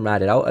it out and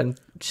ride it out and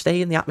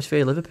stay in the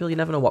atmosphere of Liverpool. You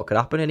never know what could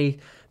happen, and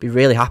he'd be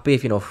really happy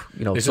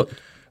if,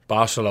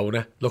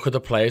 Barcelona, look at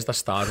the players that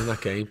started in that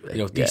game.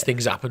 These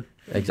things happen.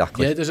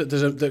 Exactly.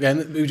 Yeah,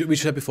 again, we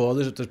said before,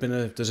 there's an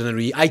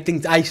Origi.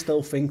 I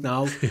still think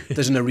now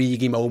there's an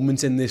Origi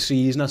moment in this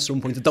season at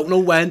some point. I don't know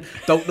when,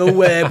 don't know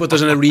where, but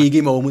there's an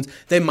Origi moment.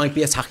 There might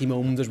be a Taki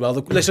moment as well.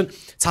 Listen,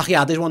 Taki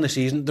had his one this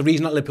season. The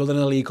reason that Liverpool are in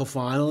a League Cup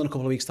final in a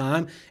couple of weeks'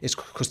 time is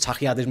because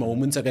Taki had his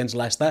moment against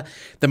Leicester.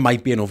 There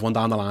might be another one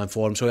down the line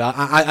for him. So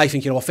I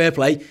think, fair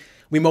play.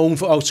 We moan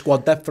for our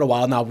squad depth for a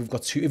while now. We've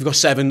got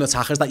 7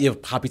 attackers that you're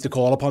happy to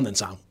call upon, then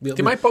Sam.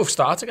 They might both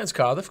start against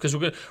Cardiff, because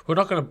we're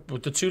not going to.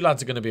 The 2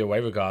 lads are going to be away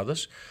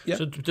regardless. Yeah.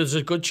 So there's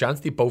a good chance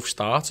they both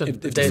start, and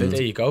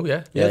there you go.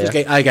 Yeah.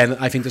 Again,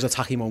 I think there's a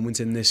tacky moment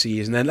in this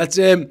season. Then let's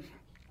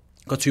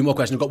got 2 more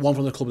questions. I've got one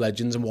from the club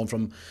legends and one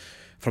from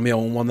my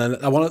own one. Then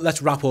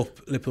let's wrap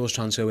up Liverpool's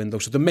transfer window.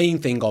 So the main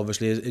thing,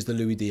 obviously, is the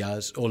Luis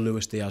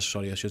Diaz,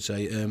 sorry, I should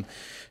say,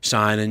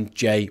 signing.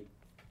 Jay,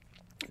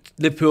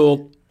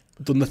 Liverpool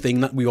done the thing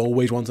that we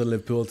always wanted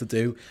Liverpool to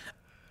do.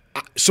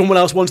 Someone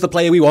else wants the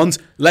player we want.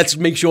 Let's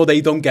make sure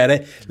they don't get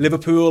it.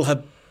 Liverpool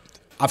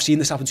I've seen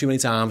this happen too many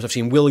times. I've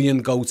seen Willian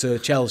go to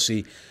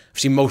Chelsea. I've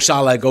seen Mo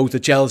Salah go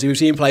to Chelsea. We've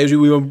seen players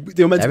who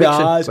they were meant to be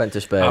ours. Went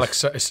to Spurs.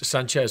 Alexis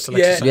Sanchez.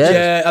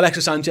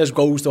 Alexis Sanchez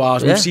goes to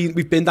ours. Yeah.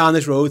 We've been down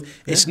this road.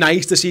 It's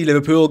nice to see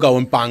Liverpool go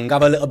and bang,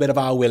 have a little bit of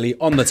our Willie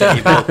on the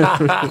table.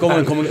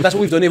 Come on. That's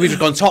what we've done here. We've just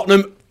gone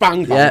Tottenham,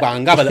 bang,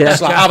 bang, have a little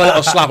slap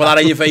of that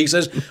in your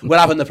faces. We're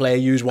having the player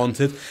you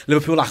wanted.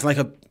 Liverpool acting like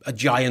a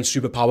giant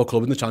superpower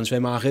club in the transfer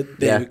market.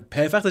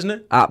 Perfect, isn't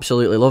it?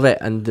 Absolutely love it.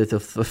 And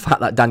the fact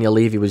that Daniel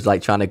Levy was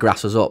like trying to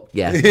grass us up,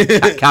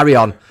 carry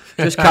on.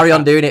 Just carry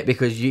on doing it,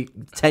 because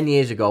 10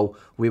 years ago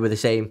we were the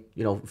same,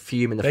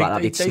 fuming the fact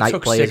that they'd snipe they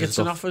took players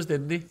Sigurdsson off us,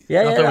 didn't they?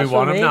 Yeah, Not that we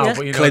want him now,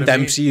 but you know Clint what I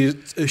mean?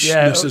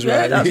 Dempsey-ishness as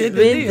well. That's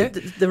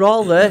it. They're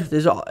all there.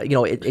 There's,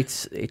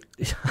 it's.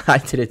 I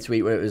did a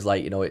tweet where it was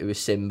like, it was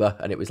Simba,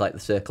 and it was like the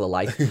circle of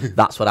life.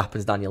 That's what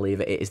happens, Daniel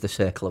Lever. It is the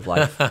circle of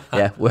life.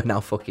 Yeah, we're now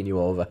fucking you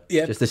over.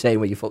 Yep. Just the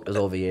same way you fucked us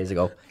over years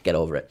ago. Get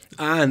over it.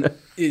 And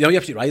you're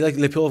absolutely right. Like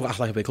Liverpool act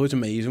like a big club. It's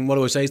amazing. What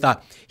I would say is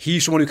that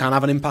he's someone who can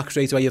have an impact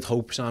straight away. You'd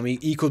hope, Sammy.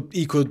 He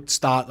could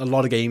start a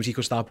lot of games. He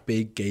could start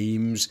big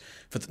games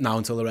for now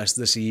until the rest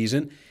of the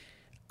season.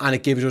 And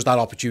it gives us that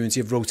opportunity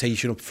of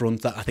rotation up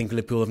front that I think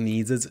Liverpool have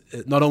needed,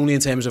 not only in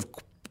terms of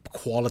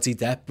quality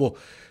depth, but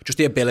just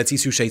the ability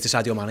to say to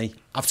Sadio Mane,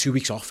 have 2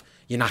 weeks off,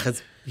 you're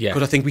knackered.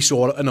 Because I think we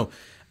saw it,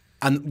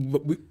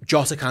 and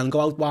Jota can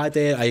go out wide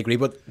there, I agree,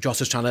 but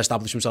Jota's trying to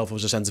establish himself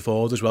as a centre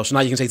forward as well. So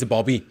now you can say to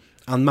Bobby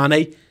and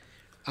Mane,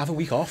 have a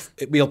week off.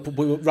 We'll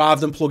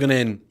rather than plugging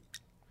in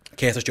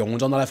Curtis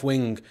Jones on the left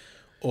wing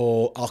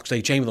or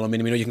Oxlade-Chamberlain on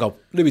Minamino, you can go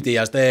Luis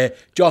Diaz there,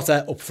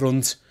 Jota up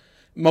front,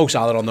 Mo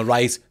Salah on the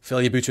right,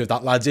 fill your boots with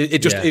that, lads.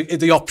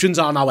 The options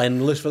are now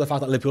endless for the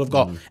fact that Liverpool have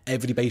got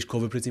every base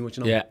covered pretty much.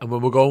 Yeah, and when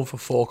we're going for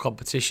 4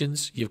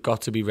 competitions, you've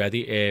got to be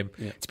ready.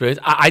 It's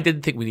brilliant. I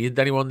didn't think we needed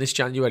anyone this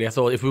January. I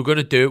thought if we were going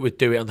to do it, we'd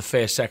do it on the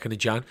 1st, 2nd of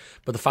Jan.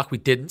 But the fact we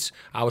didn't,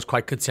 I was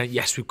quite content.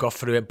 Yes, we've got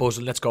through it,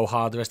 buzzing, let's go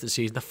hard the rest of the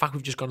season. The fact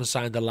we've just gone and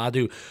signed a lad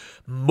who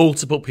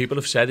multiple people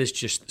have said is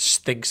just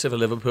stinks of a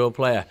Liverpool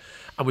player,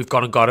 and we've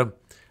gone and got him.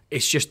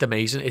 It's just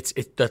amazing. It's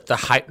the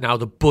hype now,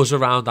 the buzz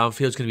around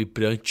Anfield's going to be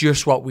brilliant.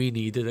 Just what we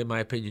needed, in my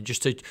opinion,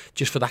 just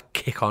for that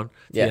kick on at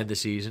the end of the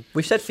season.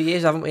 We've said for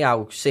years, haven't we,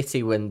 how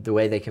City, when the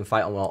way they can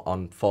fight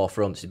on 4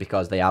 fronts is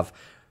because they have,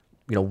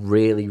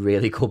 really,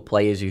 really good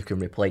players who can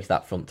replace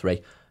that front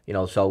 3.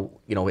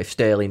 If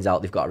Sterling's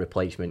out, they've got a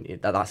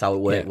replacement. That's how it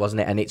worked, wasn't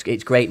it? And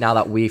it's great now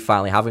that we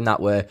finally having that,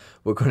 where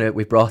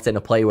we brought in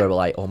a player where we're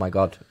like, oh my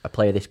god, a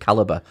player this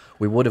calibre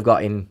we would have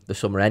got in the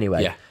summer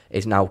anyway. Yeah.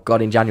 Is now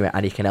got in January,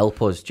 and he can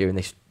help us during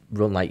this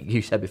run, like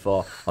you said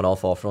before, on all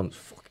 4 fronts.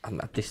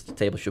 This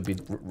table should be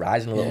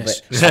rising a little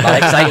bit.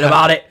 I'm excited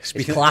about it.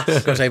 Speaking class. I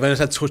was going to say, when I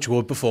said touch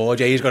wood before,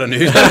 Jay's got a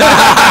new.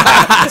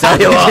 Tell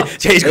you what,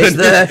 Jay's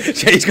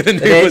got a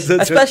new.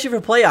 Especially for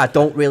a player I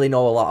don't really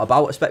know a lot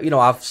about.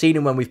 I've seen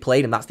him when we've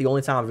played him. That's the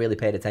only time I've really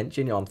paid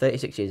attention. I'm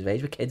 36 years of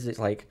age. With kids, it's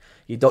like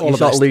you sort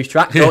of lose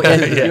track, don't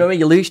you? You know what I mean?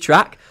 You lose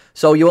track.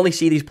 So you only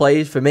see these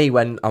players for me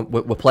when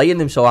we're playing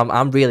them. So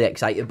I'm really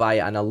excited by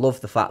it, and I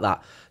love the fact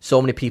that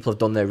so many people have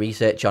done their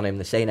research on him.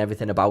 They're saying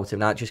everything about him.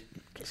 Now it's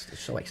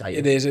so exciting.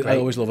 It is. Great. I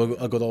always love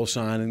a good old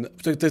signing.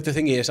 The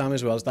thing here, Sam,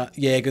 as well, is that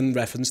Jürgen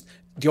referenced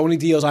the only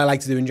deals I like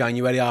to do in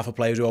January are for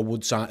players who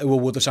would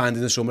have signed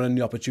in the summer and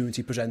the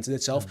opportunity presented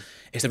itself.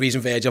 It's the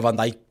reason Virgil van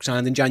Dijk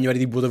signed in January.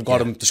 They would have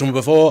got him the summer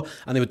before,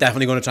 and they were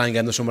definitely going to try and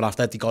get him the summer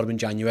after. They got him in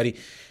January.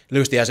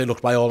 Luis Diaz, it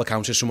looked by all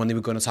accounts as someone they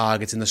were going to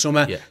target in the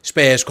summer. Yeah.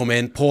 Spurs come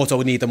in. Porto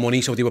would need the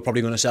money, so they were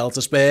probably going to sell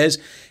to Spurs.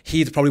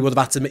 Diaz probably would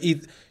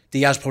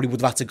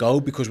have had to go,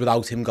 because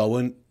without him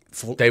going,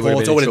 Porto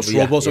were in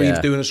trouble, so he was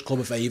doing us club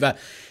a favour.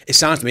 It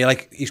sounds to me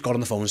like he's got on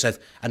the phone and said,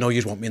 I know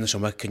you want me in the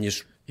summer, can you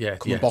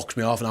come and box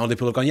me off? And now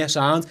Liverpool have gone, yes,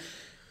 and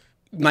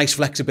nice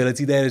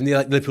flexibility there, isn't he?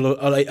 Like Liverpool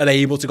are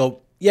able to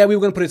go, yeah, we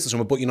were going to put it to the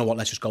summer, but you know what,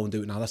 let's just go and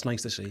do it now. That's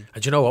nice to see.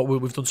 And you know what,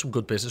 we've done some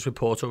good business with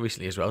Porto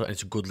recently as well, and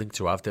it's a good link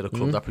to have. They're a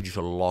club that produce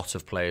a lot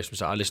of players.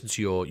 So I listened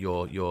to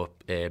your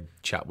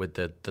chat with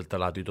the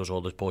lad who does all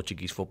the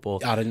Portuguese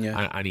football, Aaron,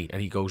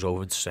 and he goes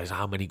over and says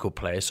how many good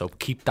players. So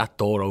keep that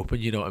door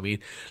open. You know what I mean?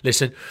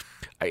 Listen,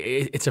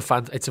 it's a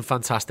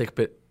fantastic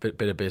bit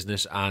of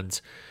business, and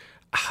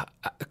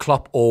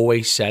Klopp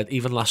always said,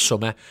 even last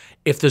summer,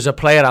 if there's a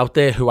player out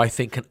there who I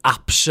think can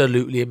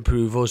absolutely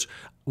improve us,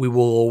 we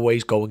will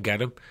always go and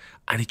get him.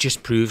 And it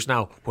just proves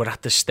now we're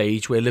at the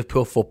stage where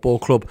Liverpool Football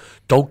Club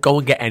don't go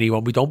and get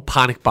anyone. We don't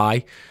panic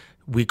buy.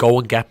 We go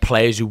and get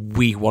players who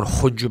we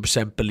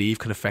 100% believe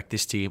can affect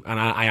this team. And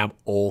I am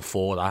all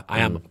for that. I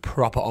am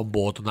proper on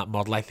board on that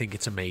model. I think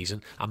it's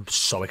amazing. I'm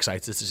so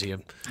excited to see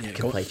him. He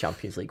can play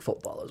Champions League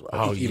football as well.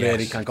 Oh, he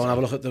really can. Go and have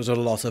a look. There was a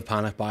lot of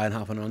panic buying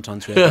happening on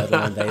transfer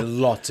deadline day.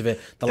 Lots of it.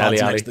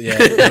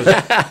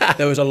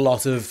 There was a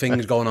lot of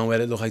things going on where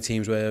it looked like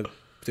teams were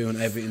doing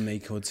everything they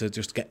could to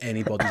just get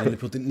anybody. And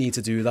Liverpool didn't need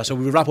to do that. So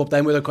we wrap up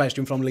then with a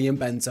question from Liam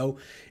Bento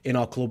in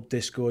our club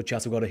Discord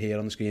chat. I've got it here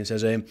on the screen. It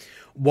says,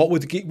 what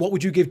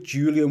would you give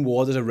Julian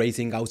Ward as a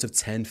rating out of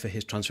 10 for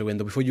his transfer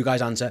window? Before you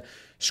guys answer,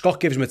 Scott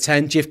gives him a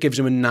 10, Jiff gives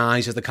him a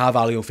 9, says the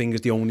Carvalho thing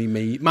is the only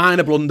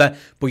minor blunder,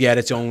 but yeah,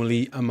 it's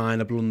only a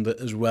minor blunder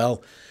as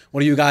well.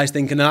 What are you guys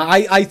thinking?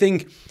 I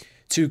think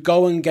to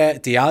go and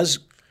get Diaz,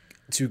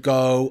 to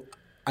go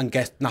and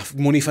get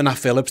money for Nat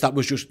Phillips, it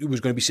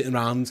was going to be sitting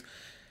around,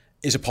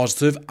 is a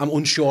positive. I'm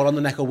unsure on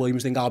the Neco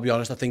Williams thing, I'll be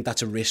honest. I think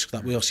that's a risk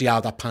that we'll see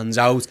how that pans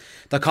out.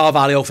 The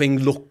Carvalho thing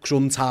looks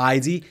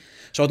untidy,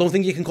 so I don't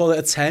think you can call it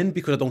a 10,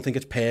 because I don't think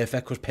it's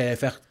perfect, because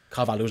perfect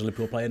Carvalho's a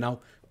Liverpool player now,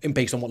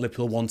 based on what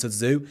Liverpool wanted to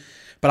do.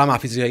 But I'm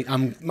happy to say,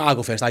 I'll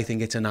go first. I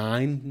think it's a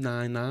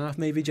 9.5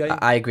 maybe, Jay.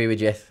 I agree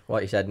with you,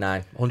 what you said,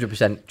 9,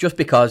 100%. Just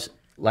because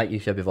like you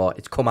said before,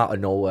 it's come out of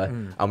nowhere,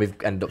 and we've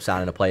ended up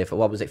signing a player for,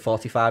 what was it,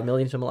 45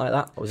 million, something like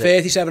that? What was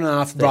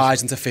 37.5,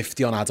 rising to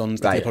 50 on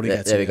add-ons. Right,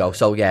 there we go.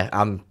 So yeah,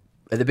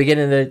 at the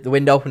beginning of the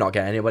window, we're not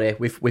getting anybody.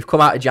 We've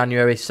come out of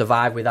January,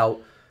 survived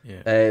without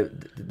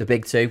the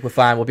big two. We're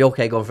fine. We'll be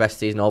okay going for the rest of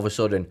the season. All of a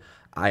sudden,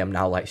 I am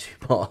now like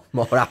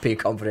more happy and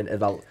confident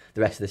about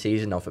the rest of the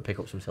season now for pick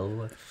up some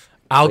silverware.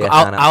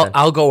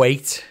 I'll go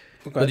 8.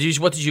 Okay.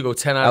 What did you go,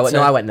 10 out of 10?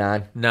 No, I went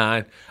 9.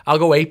 9. I'll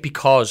go 8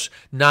 because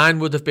 9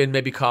 would have been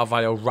maybe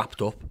Carvalho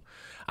wrapped up,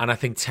 and I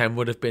think 10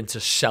 would have been to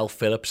sell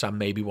Phillips and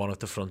maybe one of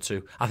the front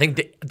two. I think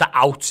the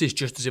outs is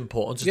just as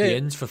important as the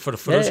ins for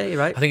us. Yeah, you're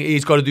right. I think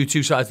he's got to do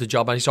two sides of the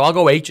job, and so I'll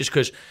go 8 just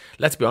because,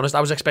 let's be honest,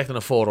 I was expecting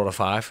a 4 or a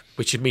 5,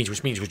 which means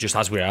we're just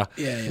as we are.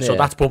 So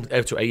that's bumped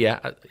out to 8.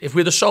 Yeah, if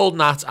we'd have sold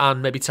Nat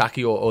and maybe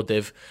Taki or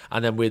Div,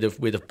 and then we'd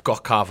have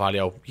got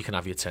Carvalho, you can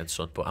have your 10,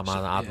 son. But I'm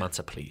an hard man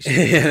to please.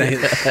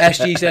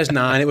 SG says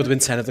 9. It would have been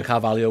 10 if the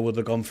Carvalho would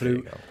have gone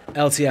through.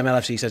 LTM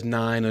LFC says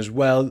 9 as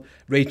well.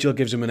 Rachel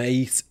gives him an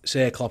 8.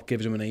 Sir Klopp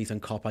gives him an 8,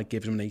 and Coppa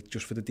gives him an 8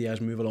 just for the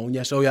Diaz move alone.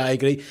 Yeah, so yeah, I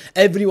agree.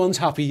 Everyone's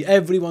happy.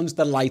 Everyone's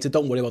delighted.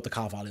 Don't worry about the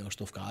Carvalho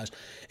stuff, guys.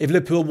 If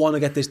Liverpool want to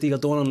get this deal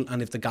done,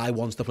 and if the guy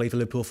wants to play for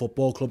Liverpool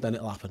Football Club, then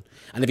it'll happen.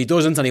 And if he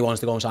doesn't, and he wants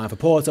to go and sign for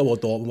Porto or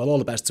Dortmund, well, all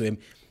the best to him.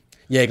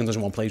 Jürgen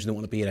doesn't want players who don't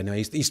want to be here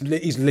anyway. He's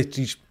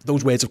literally,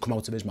 those words have come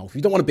out of his mouth. If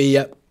you don't want to be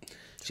here,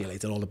 see you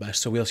later, all the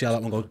best. So we'll see how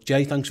that one goes.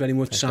 Jay, thanks very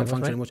much. Sam,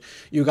 thanks very much.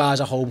 You guys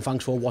at home,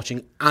 thanks for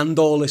watching and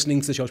or listening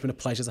to the show. It's been a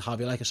pleasure to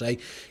have you. Like I say,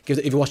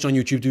 if you're watching on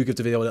YouTube, do give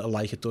the video a little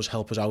like. It does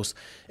help us out.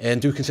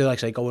 And do consider, like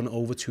I say, going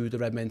over to the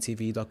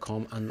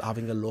redmentv.com and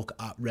having a look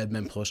at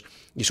Redmen Plus.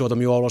 You saw the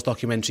Murals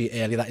documentary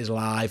earlier. That is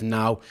live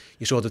now.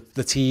 You saw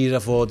the teaser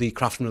for the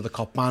Craftsman of the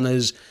Cop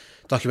banners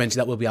documentary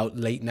that will be out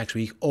late next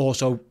week.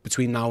 Also,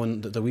 between now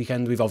and the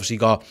weekend, we've obviously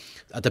got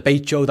a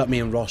debate show that me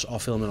and Ross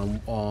are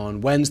filming on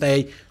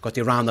Wednesday. Got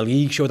the Around the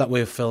League show that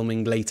we're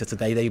filming later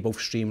today. They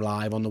both stream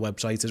live on the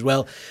website as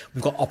well.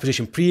 We've got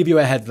opposition preview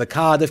ahead of the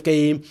Cardiff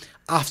game.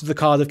 After the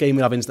Cardiff game,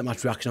 we'll have instant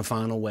match reaction and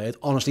final word.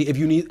 Honestly, if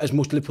you need as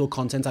much Liverpool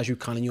content as you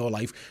can in your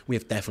life, we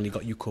have definitely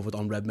got you covered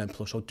on Redmen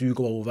Plus. So do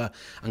go over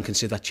and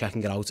consider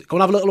checking it out. Go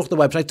and have a little look at the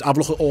website, have a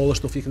look at all the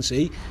stuff you can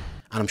see,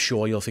 and I'm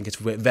sure you'll think it's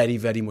very,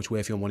 very much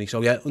worth your money.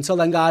 So yeah, until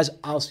then, guys,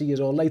 I'll see you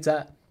all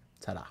later.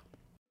 Ta-da.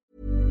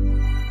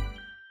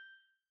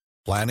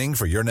 Planning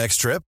for your next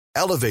trip?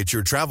 Elevate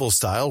your travel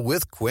style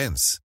with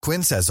Quince.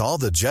 Quince has all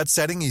the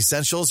jet-setting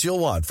essentials you'll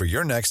want for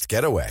your next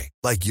getaway,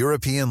 like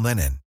European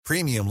linen,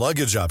 premium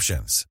luggage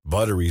options,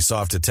 buttery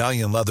soft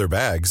Italian leather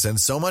bags, and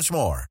so much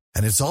more.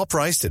 And it's all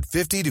priced at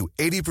 50 to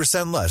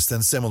 80% less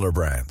than similar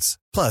brands.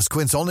 Plus,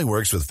 Quince only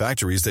works with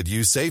factories that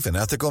use safe and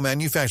ethical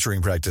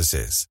manufacturing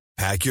practices.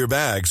 Pack your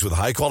bags with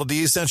high-quality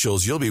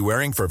essentials you'll be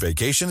wearing for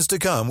vacations to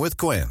come with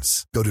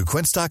Quince. Go to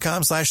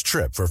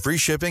quince.com/trip for free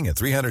shipping and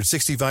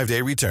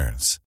 365-day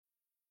returns.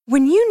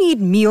 When you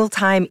need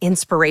mealtime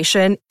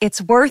inspiration,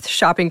 it's worth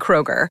shopping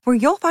Kroger, where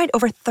you'll find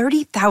over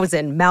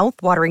 30,000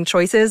 mouth-watering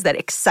choices that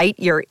excite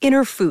your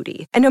inner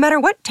foodie. And no matter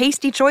what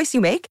tasty choice you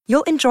make,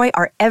 you'll enjoy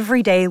our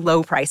everyday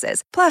low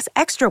prices, plus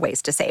extra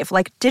ways to save,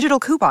 like digital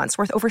coupons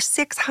worth over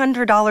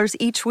 $600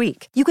 each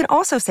week. You can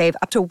also save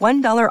up to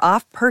 $1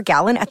 off per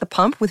gallon at the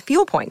pump with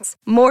fuel points.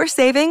 More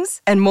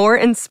savings and more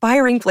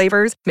inspiring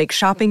flavors make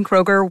shopping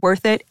Kroger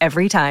worth it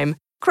every time.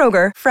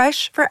 Kroger,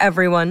 fresh for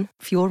everyone.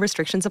 Fuel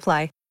restrictions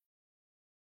apply.